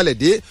máa sọ̀kalẹ̀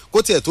dé kó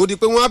tiẹ̀ tó di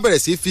pé wọ́n á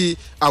bẹ̀rẹ̀ sí fi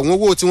àwọn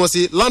owó tí wọ́n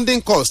sí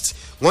landing cost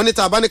wọ́n ní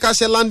tá a bá ní ká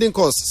ṣe landing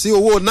cost sí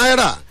owó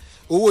náírà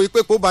owó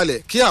ìpèpò balẹ̀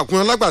kí àkún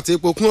alágbàtà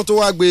epo kún tó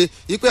wá gbé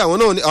ipe àwọn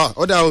náà ní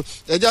ọ̀dà o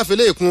ẹja fi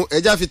lè kún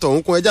ẹja fi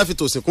tọ̀hún kún ẹja fi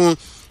tòsí kún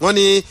wọ́n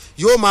ní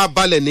yóò máa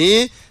balẹ̀ ní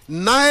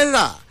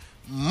náírà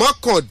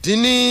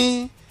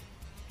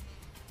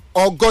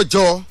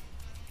mọ́kàndínlọ́gọ́jọ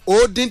ó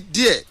dín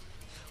díẹ̀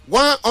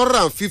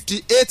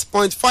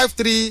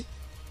 $158.53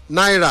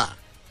 náírà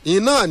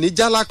iná ní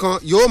jálá kan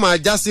yóò máa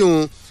já sí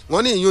òun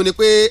wọ́n ní ìyún ni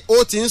pé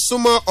ó ti ń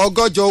súnmọ́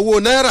ọgọ́jọ owó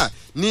náírà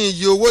ní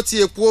iye owó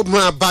tí epo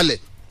máa balẹ̀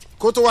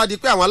kó tó wá di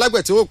pé àwọn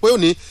alágbẹ̀tì ó pé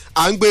òní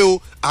à ń gbé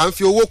o à ń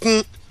fi owó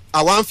kún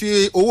àwa ń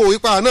fi owó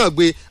ipá náà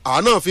gbé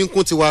àwa náà fi ń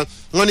kún tiwa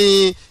wọ́n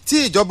ní tí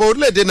ìjọba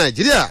orílẹ̀-èdè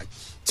Nàìjíríà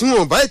tí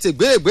wọ́n bá ètè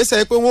gbé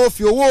ìgbésẹ̀ pé wọ́n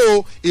fi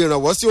owó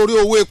ìrànwọ́ sí orí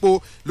owó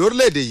epo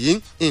lórílẹ̀-èdè yìí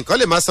nǹkan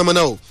lè máa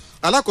sanmọ́nà o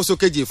alákòóso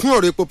kejì fún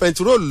ọ̀rọ̀ epo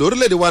pẹntiróòlù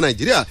lórílẹ̀-èdè wa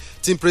Nàìjíríà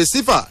Tim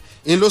Presifa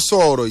ń ló sọ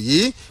ọ̀rọ̀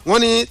yìí wọ́n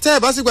ní tẹ́ ẹ̀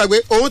bá sì gbàgbé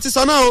òun ti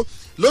sọ náà o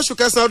lóṣù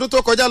kẹsàn-án ọdún tó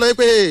kọjá lọ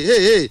pé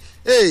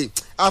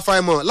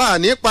àfàìmọ̀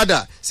láàní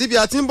padà síbi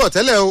àti ń bọ̀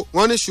tẹ́lẹ̀ o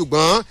wọ́n ní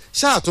ṣùgbọ́n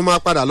ṣáà tún máa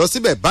padà lọ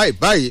síbẹ̀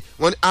báyìí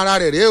wọ́n ní ara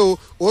rẹ̀ rèé o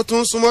ó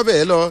tún súnmọ́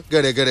bẹ́ẹ̀ lọ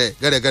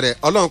gẹ̀rẹ̀gẹ̀rẹ̀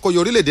Ọlọ́run kó yọ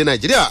orílẹ̀-èdè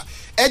Nàìjíríà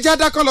ẹjẹ́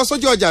dákọ́ lọ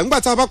sójú ọjà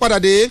ńgbà tá a bá padà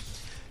dé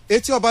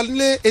etí ọba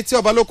nílé etí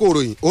ọba lóko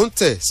òròyìn ó ń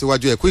tẹ̀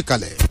síwájú ẹ̀kú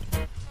ìkàlẹ̀.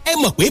 ẹ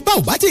mọ̀ pé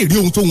báwo bá ti rí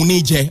ohun tóun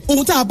ní jẹ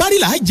ohun tá a bá rí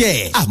là á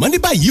jẹ àmọ́ ní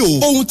báyìí o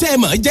ohun tẹ́ ẹ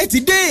mọ̀ jẹ́ ti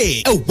dé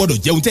ẹ ò gbọ́dọ̀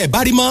jẹ ohun tẹ́ ẹ bá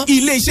rí mọ́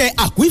iléeṣẹ́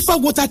Aquifer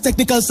Water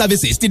Technical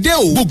Services ti dé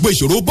o gbogbo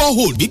ìṣòro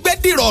borehole gbígbẹ́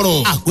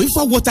dìrọ̀rùn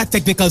Aquifer Water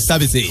Technical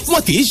Services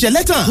wọn kì í ṣe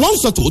lẹ́tàn wọ́n ń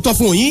sọ tòótọ́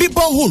fún yín bí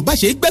borehole bá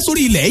ṣe é gbẹ́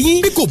sórí ilẹ̀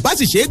yín bí kò bá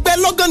sì ṣe é gbẹ́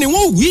lọ́gán ni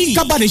wọ́n wí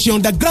kábàdì ṣe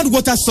underground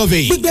water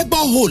survey gbígbẹ́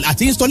borehole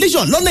àti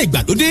installation lọ́nà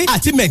ìgbàlódé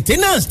àti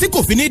maintenance tí kò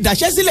fi ní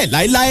daṣẹ́ sílẹ̀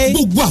láéláé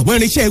gbogbo àwọn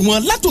irinṣẹ́ wọn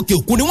látòkè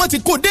òkun ni wọ́n ti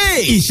kó dé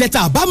iṣẹ́ tá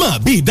a bá mọ̀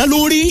bí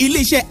ìdánlórí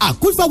iléeṣẹ́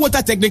Aquifer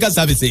Water Technical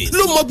Services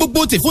ló mọ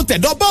gbogbo tì fún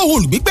tẹ̀dọ́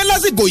borehole gbígbẹ́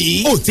lásìkò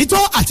yìí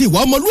òtítọ́ àti ìwà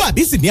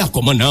ọmọlúwàbí sì ní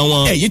àkọ́mọ́ná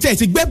wọn ẹ̀yin tẹ́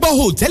ti gbẹ́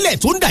borehole tẹ́lẹ̀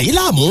tó ń dà yín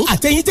láàmú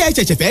àtẹ̀yin tẹ́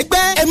ṣẹ̀ṣẹ̀ fẹ́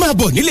gbẹ́ ẹ máa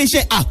bọ̀ nílé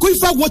iṣẹ́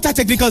Aquifer Water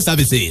Technical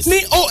Services ní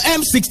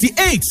OM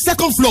 68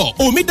 second floor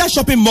Omida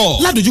Shopping Mall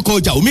ládojúkọ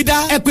ọjà Omida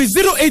ẹ pè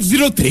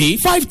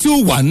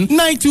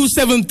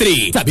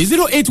 0803-521-9273 tàbí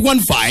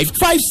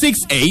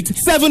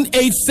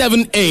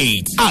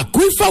 0815-568-7878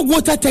 Aquifer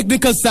Water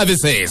Technical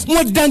Services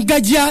wọ́n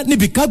dángájíá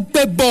níbi ká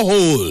gbẹ́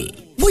borehole.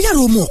 bóyá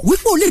ro mọ̀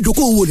wípé o lè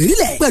dókòwò lè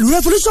rílẹ̀ pẹ̀lú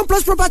Revolution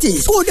Plus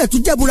Properties kó o dẹ̀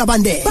tún jẹ́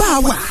burabandẹ̀. bá a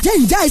wà jẹ́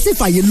ǹjẹ́ àìsí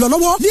fàyè lọ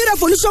lọ́wọ́ ní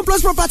Revolution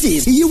Plus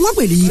Properties èyí wọ́n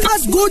pè ní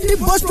Cash Golden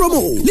Bus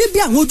Promo níbi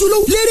àwọn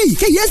ojúlówó lérí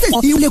ìkéyìí ẹsẹ̀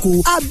ìlẹ̀kùn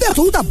abẹ́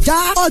tó ń tà já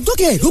ọjọ́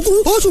kẹẹ̀ẹ́dógún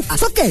oṣù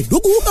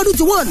àsọkẹ̀ẹ́dógún ọdún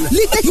tí wọ́n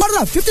ní tẹ́kì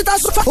mọ́tò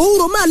 50,000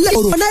 òun máa lẹ́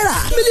òrò náírà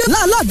mílíọ̀nù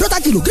láàdọ́ta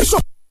kìlógẹ́sọ̀.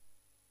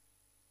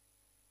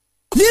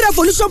 ní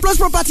revolution plus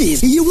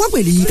properties èyí wọ́n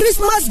pè ní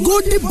christmas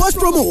golden bus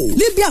promo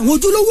níbi àwọn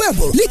ojúlówó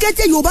ẹ̀bùn ní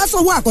kété yorùbá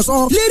sanwó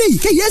àkọsán lérí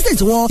ìkéyìí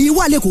estate wọn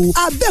ìwálẹ̀kọ̀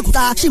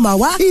abẹ́òkúta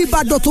ṣìmáwá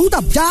ìbàdàn tó ń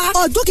tàbújá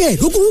ọjọ́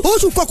kẹẹ̀ẹ́dógún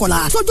oṣù kọkànlá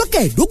sọjọ́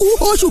kẹẹ̀ẹ́dógún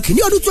oṣù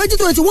kìíní ọdún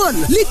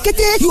 2021 ní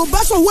kété yorùbá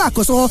sanwó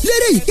àkọsán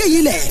lérí ìkéyìí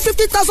lẹ̀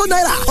 50,000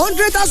 naira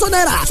 100,000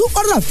 naira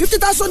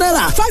 250,000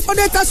 naira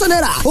 500,000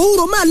 naira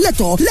òwúrò máa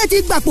lẹ̀tọ̀ lẹ́tí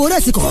gbàpò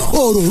rẹ̀ sí kan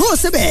òróró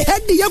sẹ́bẹ̀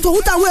ẹ̀dìyẹ tó ń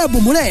tàwọn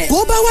ẹ̀bùn múlẹ̀ kó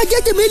bá wá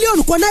jẹ́ ti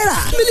mílíọ̀nù kan náírà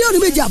mílíọ̀nù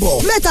méjì àbọ̀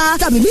mẹ́ta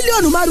tàbí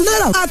mílíọ̀nù márùn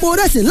náírà àpò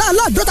rẹ̀ sí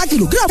láàdọ́ta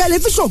kìlógíráàmù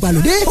tẹlifíṣàn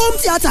gbàlódé home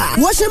theatre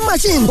washing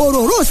machine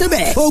òróró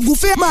sẹ́bẹ̀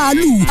ògùnfẹ́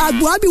màálù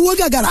àgbò abiwo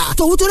gàgàrà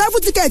tòun tó rẹ́fù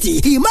tíkẹ́ẹ̀tì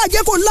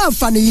ìmáàjẹ́ kó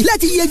láǹfààní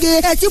láti yege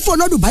ẹtí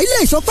fọ̀nà dubai ilé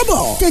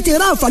ìsọpọ̀bọ̀ tètè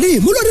ra àǹfààní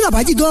ìmúlòdì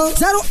rabaji gan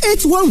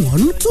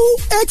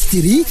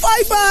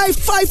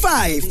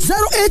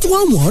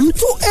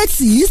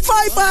 08112835555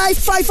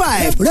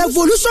 08112865555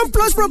 revolution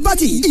plus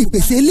property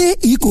ìpèsè ilé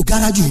ìkó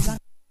garaju.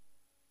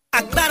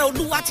 agbára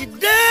olúwa ti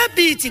dé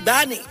bíi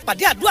tìgbàanì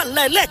pàdé àdúrà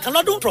ńlá ẹlẹ́ẹ̀kan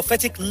lọ́dún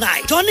prophetic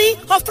night journey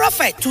of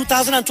prophet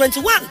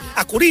 2021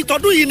 àkórí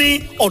ìtọ́dún yìí ni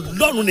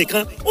ọlọ́run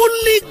nìkan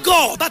only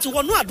God bá ti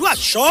wọnú àdúrà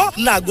ṣọ́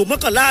laago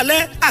 11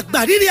 alẹ́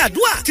àgbàrírí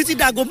àdúrà títí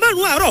daago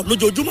 5 àárọ̀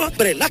lójoojúmọ́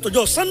bẹ̀rẹ̀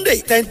látọjọ́ sunday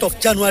 10th of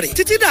january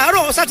títí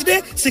dàárọ̀ saturday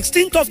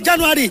 16th of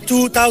january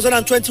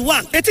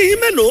 2021 etí yín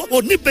mélòó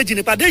oníbejì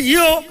nípàdé yìí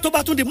o tó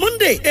bá tún di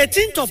monday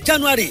 18th of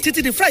january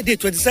títí di friday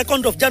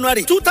 22nd of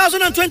january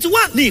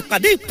 2021 ní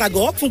ìpàdé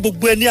ìpàgọ́ fún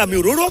gbogbo ẹni àmì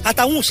òróró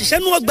àtàwọn òṣìṣẹ́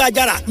nú ọgbà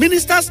àjàrà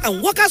ministers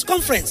and workers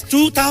conference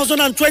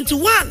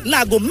 2021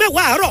 láago 10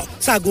 àárọ̀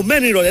sáago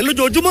 4 ìrọ̀lẹ́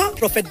lójoojúmọ́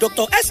prophet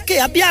dr sk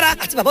abiara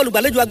àti bàbá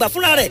olùgbàlejò àgbà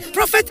fúnra rẹ̀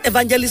prophet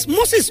evangelist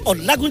moses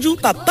ọ̀làgúnjú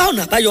bàbá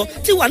ọ̀nà àbáyọ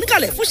ti wà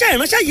níkàlẹ̀ fúnṣẹ́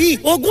ìránṣẹ́ yìí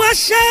ogun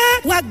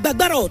aṣẹ́ wa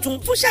gbàgbára ọ̀tun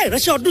fúnṣẹ́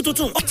ìránṣẹ́ ọdún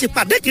tuntun ọtí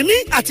pàdé kìíní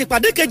àti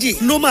pàdé kejì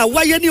ló máa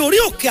wáyé ní orí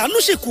òkè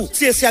anúṣekù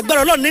tí èsì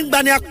agbára ọlọ́run ní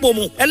gbani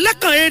apòmù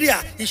ẹlẹ́kàn area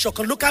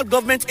ìṣọ̀kan local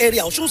government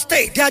area ọ̀ṣun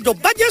state díàjọ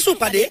bá jésù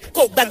pàdé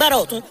kò gbàgbára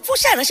ọ̀tun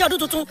fúnṣẹ́ ìránṣẹ́ ọdún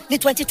tuntun ní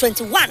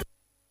 2021.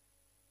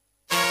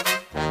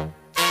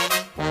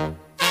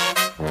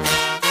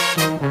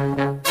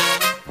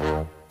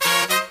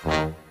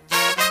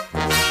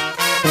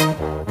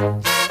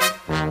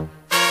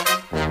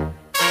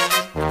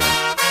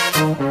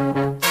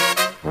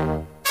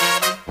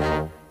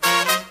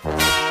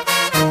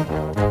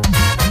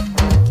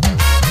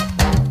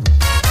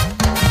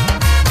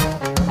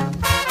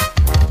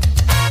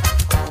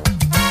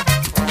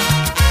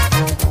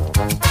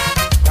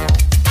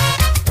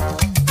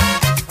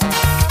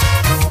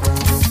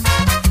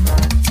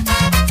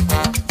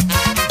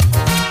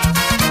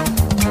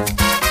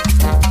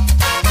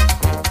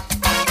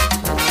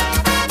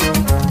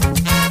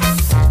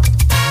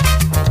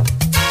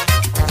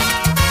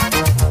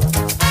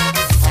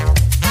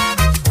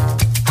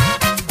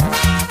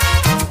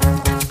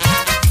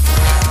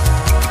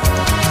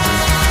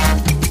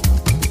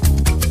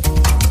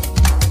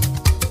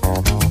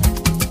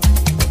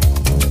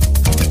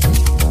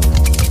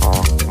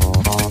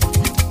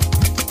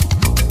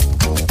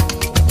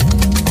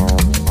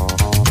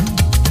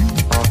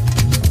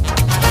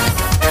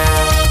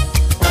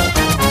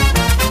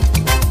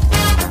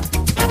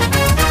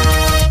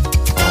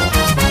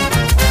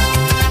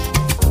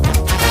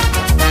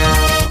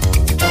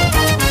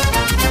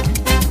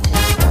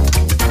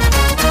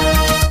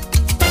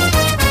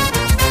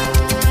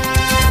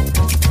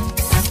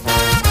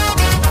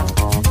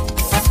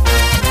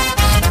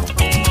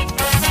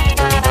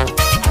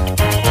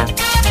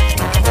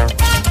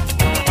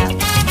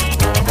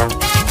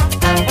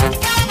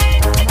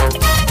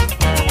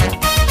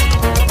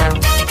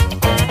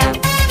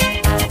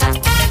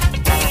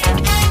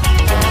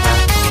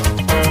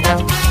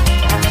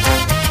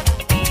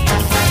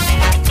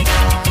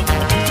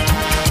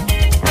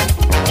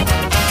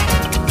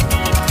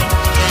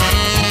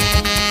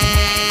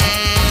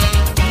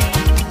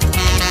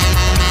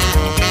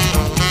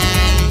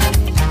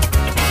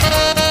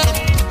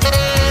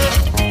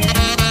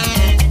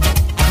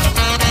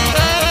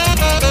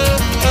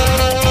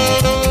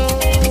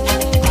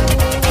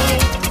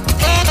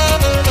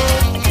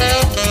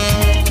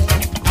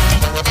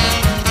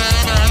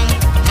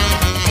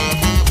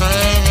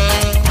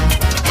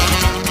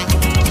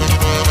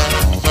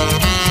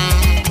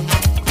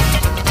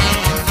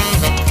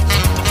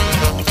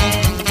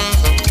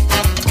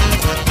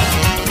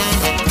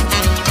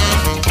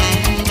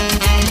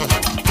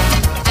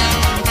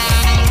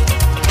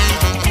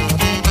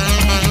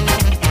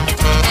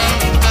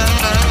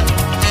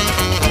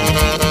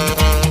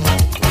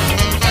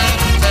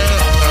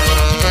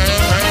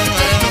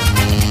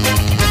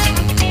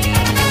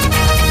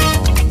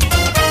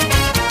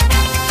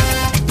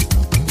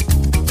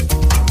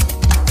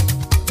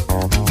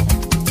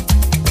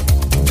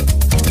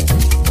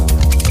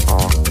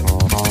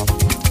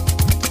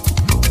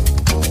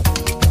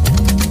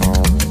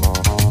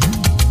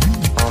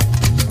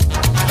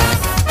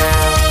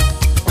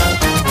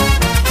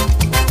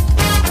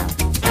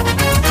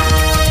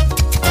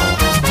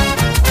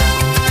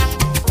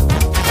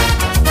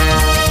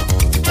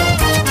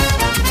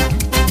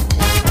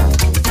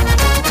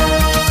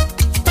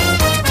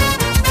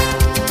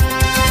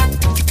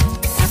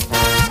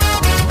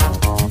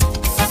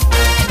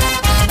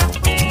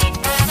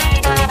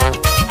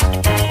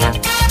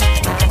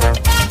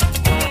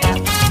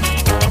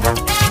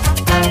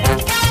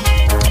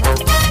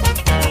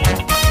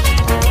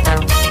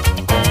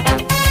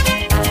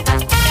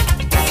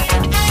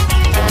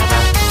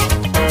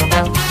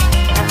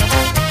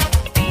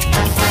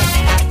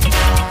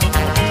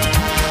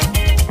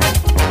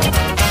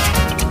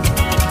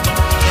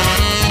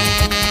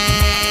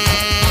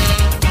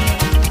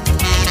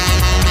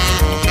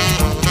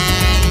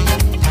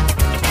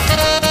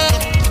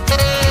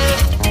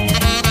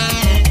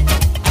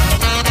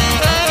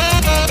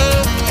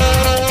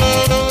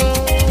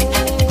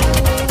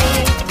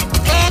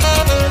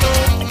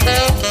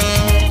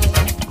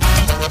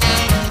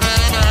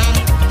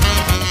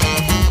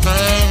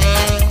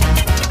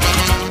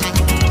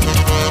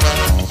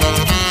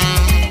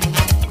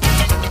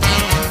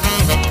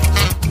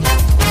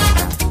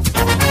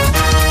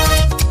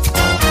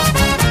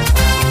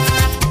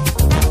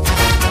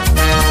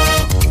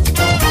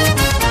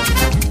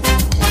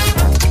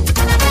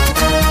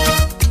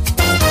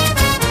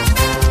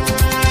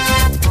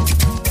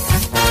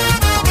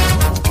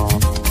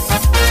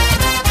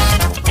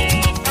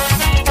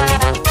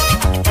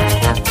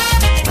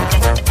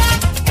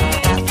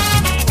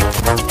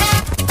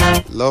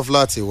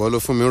 lọ́fúlàtì ìwọ ló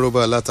fún mi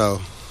rọ́bà látà ọ́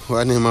wà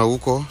ní máa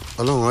wúkọ́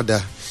ọlọ́run ọ̀dà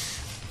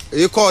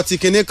ikọ́ ti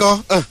kinní kọ́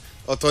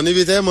ọ̀tọ̀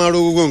níbi tẹ́ máa ro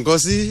gbogbo nǹkan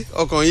sí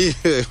ọkàn yìí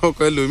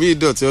ọkàn ẹlòmíì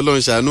dọ̀tí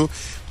ọlọ́run ṣàánú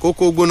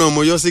kókó gbóná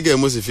mo yọ sígẹ̀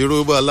mo sì fi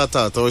rọ́bà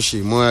látà tó ṣì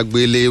mọ́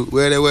agbélé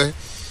wẹ́rẹ́wẹ́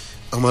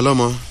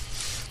ọmọlọ́mọ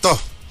tọ́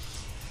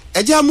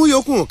ẹjẹ́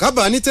amúyokùn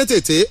kábàá ní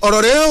tètè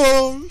ọ̀rọ̀ rẹ̀ o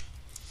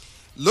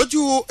lójú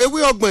ewé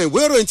ọgbọ̀n ìwé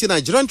ìròyìn ti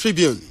Nigerian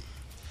Tribune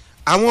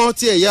àwọn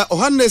ti ẹ̀yà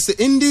Ohanaeze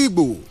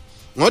Ndigbo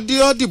wọ́n dí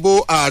ọ́ dìbò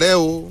ààrẹ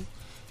o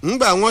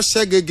ńgbà wọ́n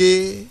ṣẹ́ gègé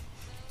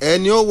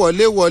ẹni ó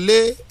wọlé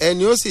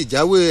ẹni ó sì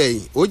jáwé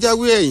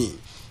ẹ̀yìn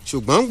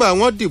ṣùgbọ́n ńgbà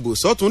wọ́n dìbò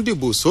sọ́tún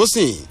dìbò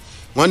sósìn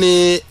wọ́n ní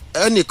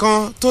ẹnìkan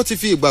tó ti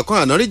fi ìgbà kan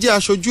àná rí jẹ́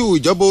aṣojú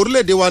ìjọba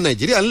orílẹ̀-èdè wa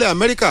Nàìjíríà nílẹ̀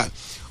Amẹ́ríkà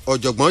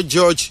ọ̀jọ̀gbọ́n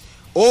George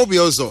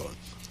Obiozor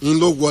ń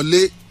ló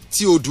wọlé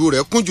tí odù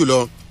rẹ̀ kún jùlọ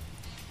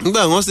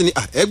ńgbà wọ́n sì ní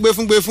ẹgbẹ́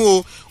fún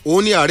o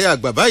òun ní ààrẹ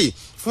àgbà báyìí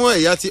fún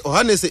ẹ̀yà ti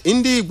Ohanaeze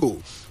Ndigbo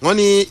wọ́n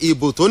ní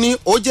ìbò tó ní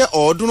ó jẹ́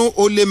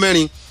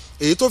 304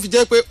 èyí tó fi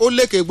jẹ́ pé ó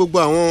lékè gbogbo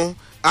àwọn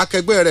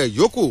akẹgbẹ́ rẹ̀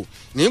yòókù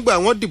nígbà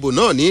wọ́n dìbò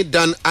náà ní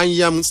Dan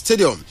Anyam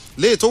Stadium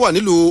léyìí tó wà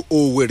nílùú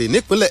Òwèrè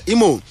nípínlẹ̀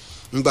Imo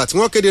ìgbà tí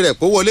wọ́n kéde rẹ̀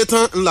pé wọlé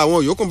tán ńlá àwọn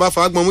yòókù bá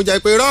fa agbọ̀n mú já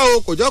pé rọ́ o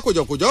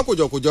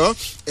kòjọ́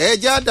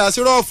ẹ̀jẹ̀ á dá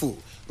sí rọ́ọ̀fù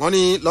wọ́n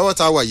ní lọ́wọ́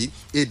ta wà yìí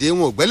èdè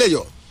wọn ò gbẹ́lẹ̀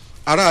yọ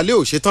aráalé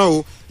ò ṣetán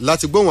o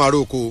láti gbóhùn ará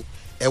oko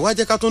ẹ wá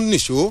jẹ́ ká tún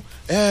nìṣó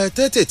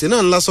tètè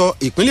náà ńlá sọ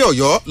ìpínlẹ̀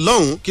Ọ̀yọ́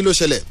lọ́hùn kí ló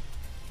ṣẹlẹ̀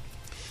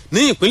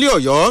ní ìpínlẹ̀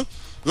Ọ̀yọ́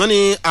wọ́n ní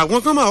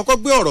àwọn kan máa kọ́kọ́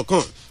gbé ọ̀rọ̀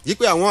kan yí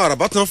pé àwọn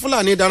àràbátan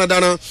Fúlàní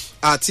darandaran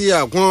àti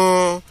àwọn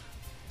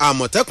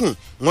Àmọ̀tẹ́kùn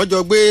wọ́n jọ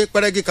gbé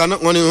pẹ́rẹ́gì kaná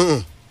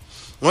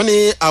wọ́n ní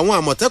àwọn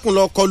Àmọ̀tẹ́kùn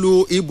lọ kọlu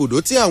ibùdó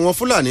tí àwọn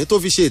Fúlàní tó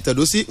fi ṣe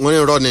ìtẹ̀dó sí wọ́n ní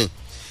irọ́ ni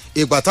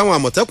ìgbà táwọn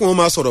Àmọ̀tẹ́kùn wọn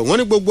máa sọ̀rọ̀ wọ́n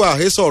ní gbogbo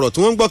àhesọ ọ̀rọ̀ tí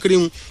wọ́n ń gbọ́ kiri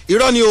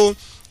irọ́ ni o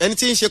ẹni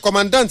tí ń ṣe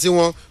kọmandáǹtì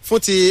wọn fún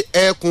ti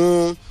ẹkùn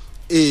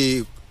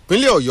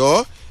ìpínlẹ̀ Ọ̀yọ́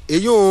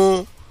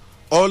èyún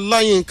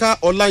Ọláyínká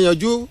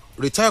Ọláyanjú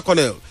retired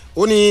colonel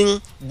ó ní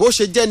bó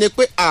ṣe jẹ́ ni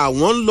pé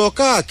àwọn ń lọ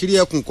káàkiri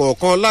ẹkùn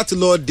kọ̀ọ̀kan láti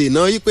lọ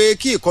dènà yí pé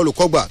kí ìkọlù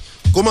kọgbà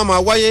kó má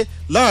máa wáyé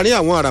láàrin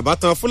àwọn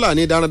àràbátan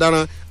Fúlàní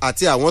darandaran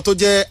àti àwọn tó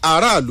jẹ́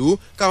aráàlú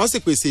káwọn sì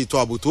pèsè ètò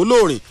ààbò tó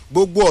lóòrìn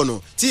gbogbo ọ̀nà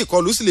tí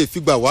ìkọlù sì lè fi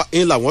gbà wá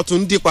ń làwọn tún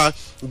ń dípa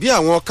bí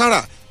àwọn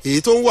kára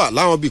èyí tó ń wà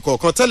láwọn ibì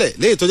kọ̀ọ̀kan tẹ́lẹ̀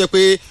léyìí tó jẹ́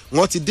pé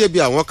wọ́n ti débi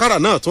àwọn kára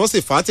náà tí wọ́n sì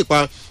fà á ti pa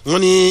wọ́n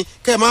ní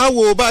kẹ́ máa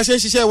wo bá a ṣe ń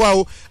ṣiṣẹ́ wa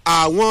o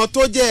àwọn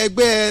tó jẹ́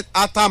ẹgbẹ́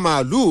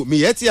atamàlú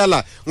Miyetti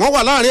Allah wọ́n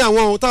wà láàrin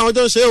àwọn táwọn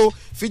jọ ń ṣe o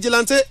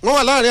fijilante wọ́n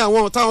wà láàrin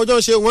àwọn táwọn jọ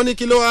ń ṣe wọ́n ní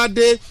kí ló wá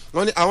dé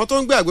wọ́n ní àwọn tó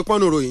ń gbé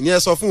àgbépọ́nù ròyìn ní ẹ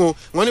sọ fún wọn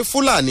wọ́n ní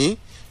Fúlàní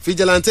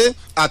fijilante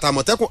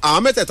àtàmọ̀tẹ́kùn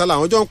àwọn mẹ́tẹ̀ẹ̀ta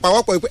làwọn jọ ń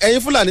pawọ́pọ̀ pé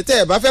ẹ̀yin Fúlàní tẹ́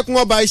ẹ̀ bá fẹ́ kí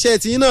wọ́n ba iṣẹ́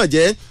tí náà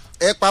jẹ́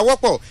ẹ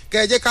pawọ́pọ̀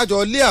kẹjẹ́ kájọ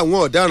lé àwọn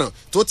ọ̀daràn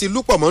tó ti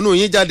lúpọ̀ mọ́nú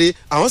yín jáde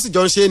àwọn sì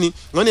jọ ń ṣe ni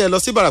wọ́n ní ẹ lọ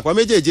sí Ìbàràpá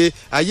méjèèje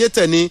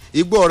Ayétẹ̀ ni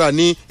Igbóọrà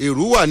ni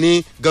Èrúwà ni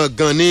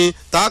Gàngàn ni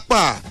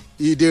Tápà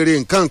Ìdèrè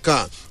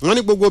nkankan wọ́n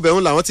ní gbogbo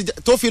bẹ̀rún làwọn ti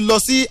tó fi lọ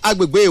sí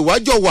agbègbè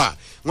Ìwájọwà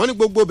wọ́n ní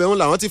gbogbo bẹ̀rún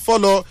làwọn ti fọ́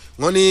lọ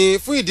wọ́n ní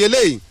fún ìdí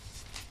eléyìí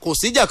kò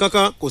síjà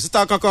kankan kò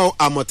síta kankan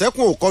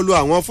Àmọ̀tẹ́kùn ò kọlu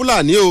àwọn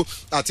Fúlàní o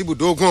àti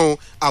ibùdógún o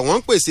àwọn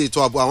ń pèsè ètò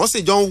ààbò àwọn sì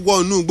jọ ń wọ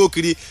inú igbó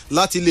kiri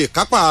láti lè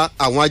kápá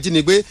àwọn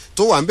ajínigbé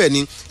tó wà ń bẹ̀ ni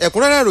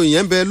ẹ̀kúnrẹ́rẹ́ ìròyìn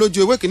yẹn ń bẹ lójú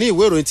ewé kìíní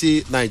ìwé ìròyìn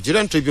ti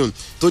Nigerian Tribune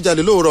tó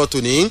jáde lóòrọ̀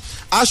tòní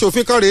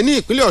aṣòfin kan rèé ní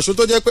ìpínlẹ̀ Ọ̀ṣun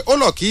tó jẹ́ pé ó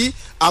lọ kí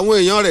àwọn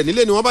èèyàn rẹ̀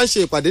nílé ni wọ́n bá ń ṣe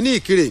ìpàdé ní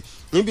Ìkirè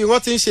níbi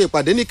wọ́n ti ń ṣe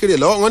ìpàdé ní Ìkirè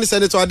lọ́wọ́ wọ́n ní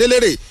sẹ́nitọ́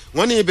Adélérè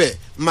wọ́n ní ibẹ̀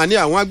mà ní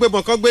àwọn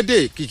agbébọn kan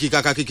gbédè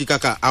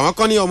kìkìkàkà àwọn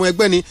kan ní ọmọ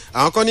ẹgbẹ́ ni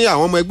àwọn kan ní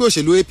àwọn ọmọ ẹgbẹ́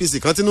òṣèlú APC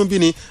kan tínú bí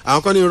ni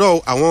àwọn kan ní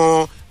irọ́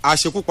àwọn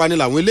aṣekúpani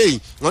làwọn eléyìí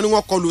wọ́n ní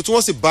wọ́n kọlù tí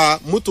wọ́n sì ba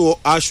mọ́tò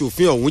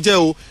aṣòfin ọ̀hún jẹ́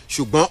o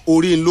ṣùgbọ́n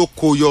orí ló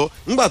kó yọ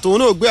ńgbà tóun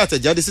náà gbé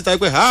àtẹ̀jáde síta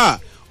pé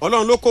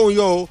Ọlọ́run ló kóun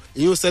yọ o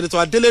ìyún sẹ́nitọ́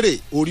Adélérè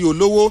orí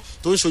olówó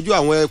tó ń ṣojú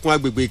àwọn ẹkùn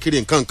agbègbè Ìkirè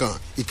nkankan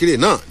Ìkirè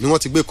náà ni wọ́n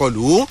ti gbé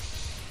kọlù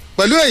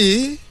pẹ̀lú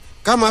èyí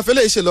ká máa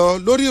fẹ́lẹ́ ṣe lọ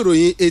lórí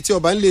ìròyìn etí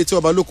ọba ńlẹ̀ etí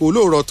ọba lóko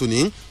olóòrọ̀ tòní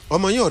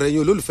ọmọ yín ọ̀rẹ́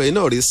yín olólùfẹ́ yín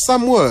náà rí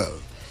Samuel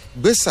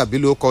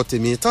gbèsàbílò ọkọ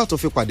tèmi táàtò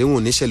fi pàdé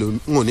wọn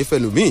ò ní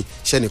fẹlòmíì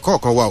ṣẹnì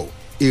kọ̀ọ̀kan wa o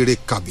èrè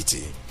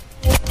kàbìtì.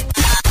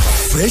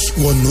 Fresh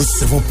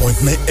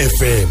 107.9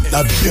 FM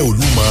lábẹ́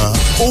Olúmọ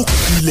ó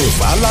kilẹ̀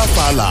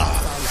fàlàfàlà.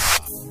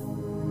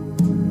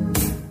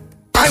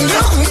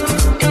 àyẹ̀kùn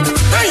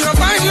ẹ̀yọ̀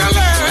bá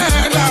yẹlẹ̀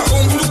ẹ̀dá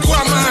ohun burúkú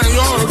a máa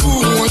yọ ọ̀rú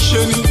wọn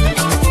ṣe ni.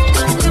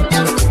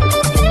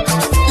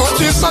 mo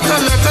ti sọ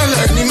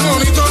tẹ́lẹ̀tẹ́lẹ̀ nínú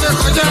orin tó lè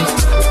kọjá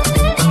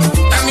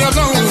ẹni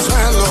Ọlọ́run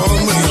fẹ́ lọ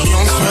ọmọ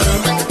èèyàn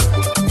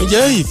fẹ́.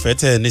 ǹjẹ́ ìfẹ́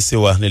tẹ̀ ní sí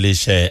wa nílé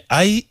iṣẹ́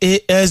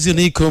IAS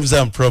Unique Homes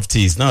and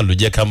Properties náà ló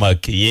jẹ́ ká máa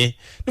kéye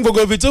ní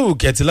gbogbo ibi tó wù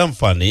kẹ́tì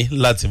láǹfààní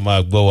láti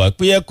máa gbọ́ wá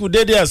pé ẹ kú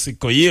dédé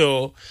àsìkò yìí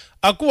o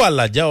a kú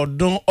àlàjá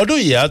ọdún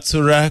yìí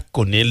àtúrà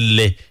kò ní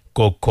lẹ̀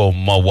kọ̀kọ̀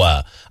mọ̀ wá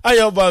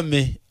ayọ̀bá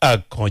mi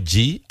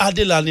Àkànjí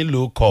Adélàní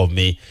ló kọ́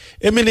mi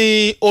èmi ni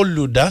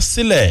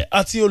olùdásílẹ̀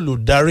àti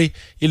olùdarí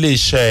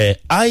iléeṣẹ́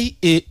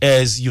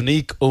IAS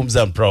Unique Homes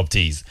and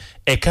Properties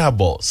ẹ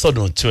káàbọ̀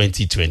sọ́dún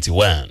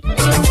 2021.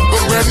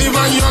 gbogbo ẹni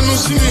bá yọnu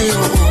sí mi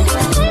o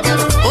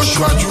ó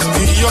ṣáájú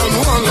ìyọnu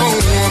Ọlọ́run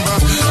ọba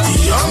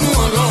ìyọnu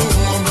Ọlọ́run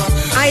ọba.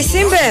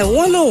 àìsínbẹ̀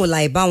wọ́n lòun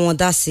láì bá wọn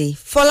dá sí i.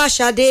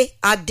 Fọláṣadé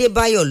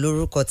Adébáyọ̀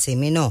lórúkọ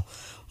tèmi náà.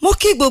 Mo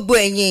kí gbogbo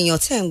ẹ̀yin èèyàn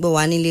tẹ́ ń gbọ́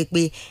wa nílé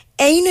pé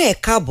ẹ̀yin náà ẹ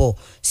káàbọ̀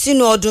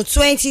sínú ọdún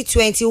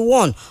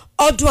 2021,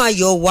 ọdún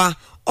ayọ̀ wa,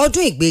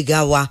 ọdún ìgbéga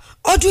wa,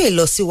 ọdún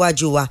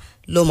ìlọsíwájú wa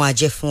ló máa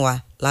jẹ́ fún wa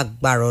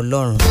lágbára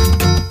Ọlọ́run.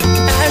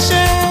 ẹ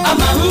ṣé a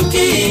máa ń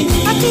kí yín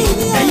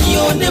ẹ̀yin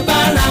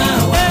oníbàárà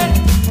wa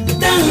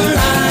dáhùn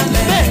ra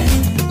lẹ̀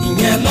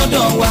ìyẹn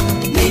lọ́dọ̀ wa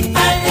ní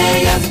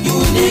IAS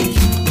Unique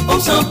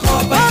Homes and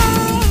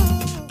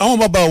Properties. àwọn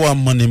bàbá wa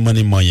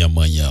mọ̀nìmọ̀nì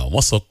mọ̀yàmọ̀yà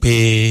wọ́n sọ pé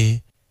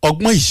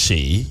ọgbọ́n ìṣe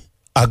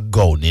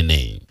àgọ́ òní ni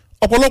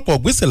ọ̀pọ̀lọpọ̀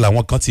gbèsè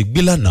làwọn kan ti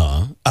gbé lánàá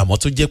àmọ́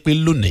tó jẹ́ pé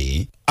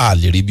lónìí a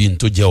lè rí bí n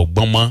tó jẹ́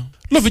ọgbọ́n mọ́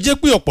ló fi jẹ́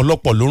pé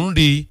ọ̀pọ̀lọpọ̀ ló ń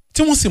rí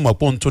tí wọ́n sì mọ̀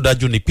pé ohun tó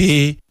dájú ni pé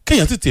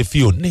kéèyàn tètè fi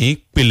òní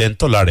pilẹ̀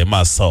ńtọ́la rẹ̀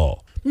máa sọ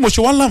bí mo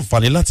ṣe wá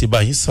láǹfààní láti bá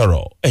yín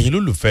sọ̀rọ̀ ẹ̀yin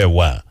lólùfẹ́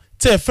wa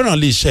tẹ́ ẹ fẹ́ràn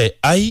lè ṣe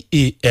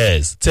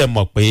IAS tẹ́ ẹ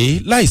mọ̀ pé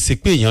láìsí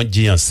pé èèyàn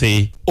jiyàn sí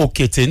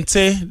òkè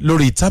téńté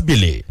lórí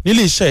tábìlì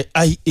nílé iṣẹ́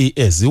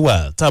IAS wà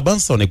tá a bá ń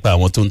sọ nípa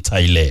àwọn tó ń ta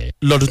ilẹ̀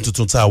lọ́dún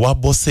tuntun tá a wá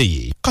bọ́ sí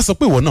yìí ká sọ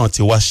pé ìwọ náà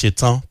ti wá ṣe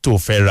tán tó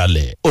fẹ́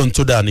ralẹ̀ ohun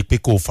tó dáa ni pé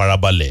kó o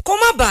farabalẹ̀. kó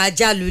má bàa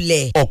já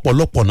lulẹ̀.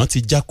 ọ̀pọ̀lọpọ̀ náà ti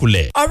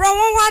jákulẹ̀. ọ̀rọ̀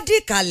wọn wá dì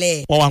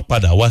kalẹ̀. wọ́n wá ń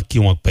padà wá kí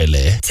wọn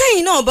pẹ̀lẹ́.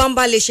 tẹ́yìn náà bá ń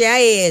bá lè ṣe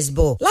IAS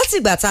bọ̀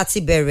látìgbà tá a ti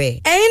bẹ̀rẹ̀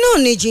ẹ̀yin náà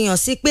ní jiyàn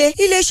sí pé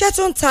iléeṣẹ́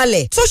tó ń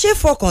talẹ̀ tó ṣe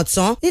fọkàn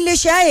tán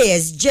níléeṣẹ́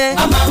IAS jẹ́.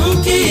 a máa ń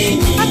kí yín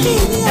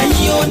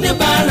ẹ̀yin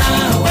oníbàárà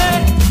wa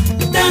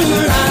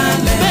dáhùn ra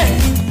lẹ̀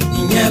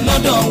ìyẹn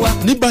lọ́dọ̀ wa.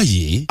 ní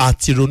báyìí a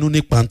ti ronú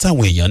nípa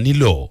táwọn èèyàn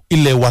nílò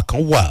ilẹ̀ wa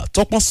kan wà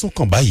tọ́pọ́n sún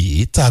kàn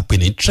báyìí tá a pè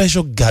ní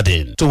Treasure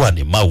Garden tó wà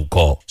ní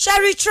Máwùkọ́.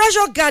 Sherry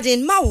Treasure Garden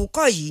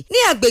Máwùkọ́ yìí ní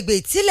agbègbè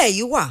ìtílẹ̀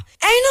yìí wà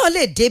ẹ̀yin náà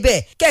lè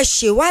débẹ̀ kẹ́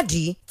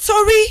ṣèwádìí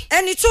torí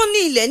ẹni tó ní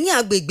ilẹ̀ ní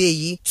agbègbè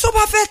yìí tó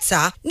bá fẹ́ tà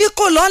á ní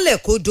kó lọ́lẹ̀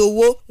kó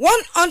dowó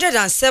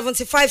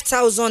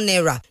 175,000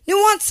 naira ni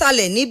wọ́n ń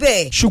talẹ̀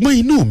níbẹ̀. ṣùgbọ́n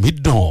inú mi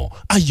dùn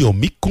ayọ̀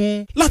mi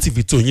kún láti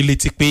fi tó yín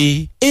létí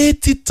pé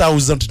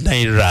 80,000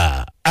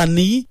 naira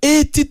àní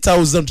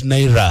 80,000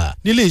 naira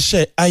nílé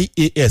iṣẹ́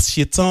IAS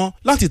ṣe tán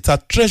láti ta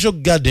Treasure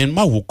Garden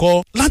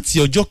Máwùkọ́ láti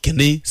ọjọ́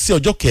kìíní sí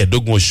ọjọ́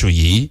kẹẹ̀ẹ́dógún oṣù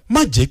yìí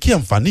má jẹ́ kí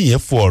àǹfààní yẹn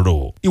fò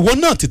ọ̀rọ̀ ìwọ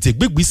náà tètè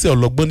gbégbísẹ̀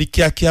ọlọ́gbọ́n ní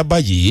kíákíá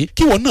báyìí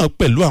kí ìwọ náà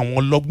pẹ̀lú àwọn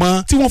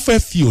ọlọ́gbọ́n tí wọ́n fẹ́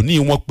fi òní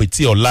wọn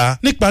pètè ọ̀la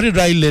nípa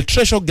ríra ilẹ̀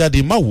Treasure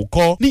Garden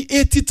Máwùkọ́ ní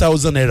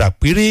 80,000 naira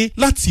péré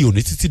láti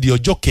òní títí di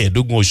ọjọ́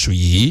kẹẹ̀ẹ́dógún oṣù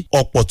yìí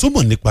ọ̀pọ̀ tó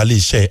mọ̀ nípa ilé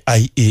iṣẹ́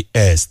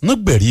IAS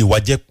nágbẹ̀rí ìwà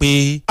jẹ́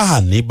pé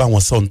àní bá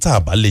wọn sọ ohun tá a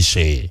bá lè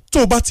ṣe tó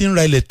o bá ti ń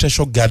ra ilẹ̀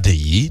Treasure Garden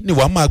yìí ni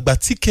wàá máa gba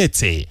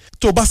tíkẹ́ẹ̀tì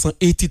tó o bá san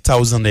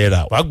 80,000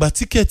 naira wàá gba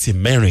tíkẹ́ẹ̀tì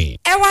 4.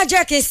 ẹ wá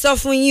jẹ́ kí n sọ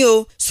fún yín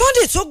o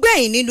Sunday tó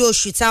gbẹ̀yìn nínú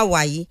oṣù tá a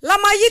wà yìí la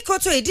máa yí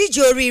koto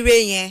ìdíje oríire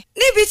yẹn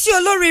níbi tí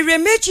olóríire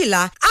 12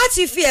 á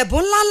ti fi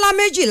ẹ̀bùn ńláńlá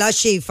 12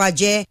 ṣe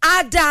ìfàjẹ́ á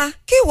dáa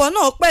kí ìwọ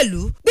náà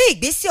pẹ̀lú bí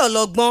ìgbésẹ̀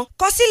ọlọ́gbọ́n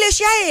kọ sí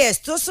iléeṣẹ́ IAS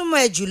tó súnmọ́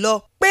ẹ jùlọ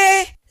pé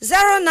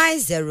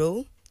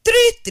 090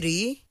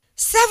 33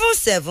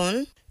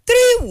 77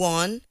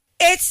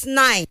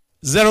 3189.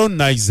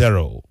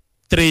 090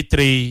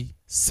 33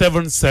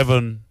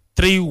 77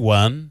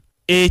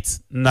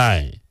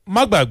 3189.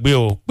 má gbàgbé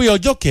o pé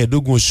ọjọ́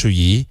kẹẹ̀ẹ́dógún oṣù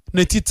yìí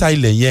ní títa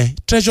ilẹ̀ yẹn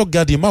Treasure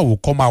Garden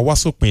Máwùkọ́ máa wá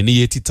sópin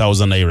ní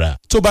 80,000 naira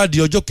tó bá di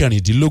ọjọ́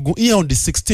kẹrìndínlógún ìyẹn on the 16th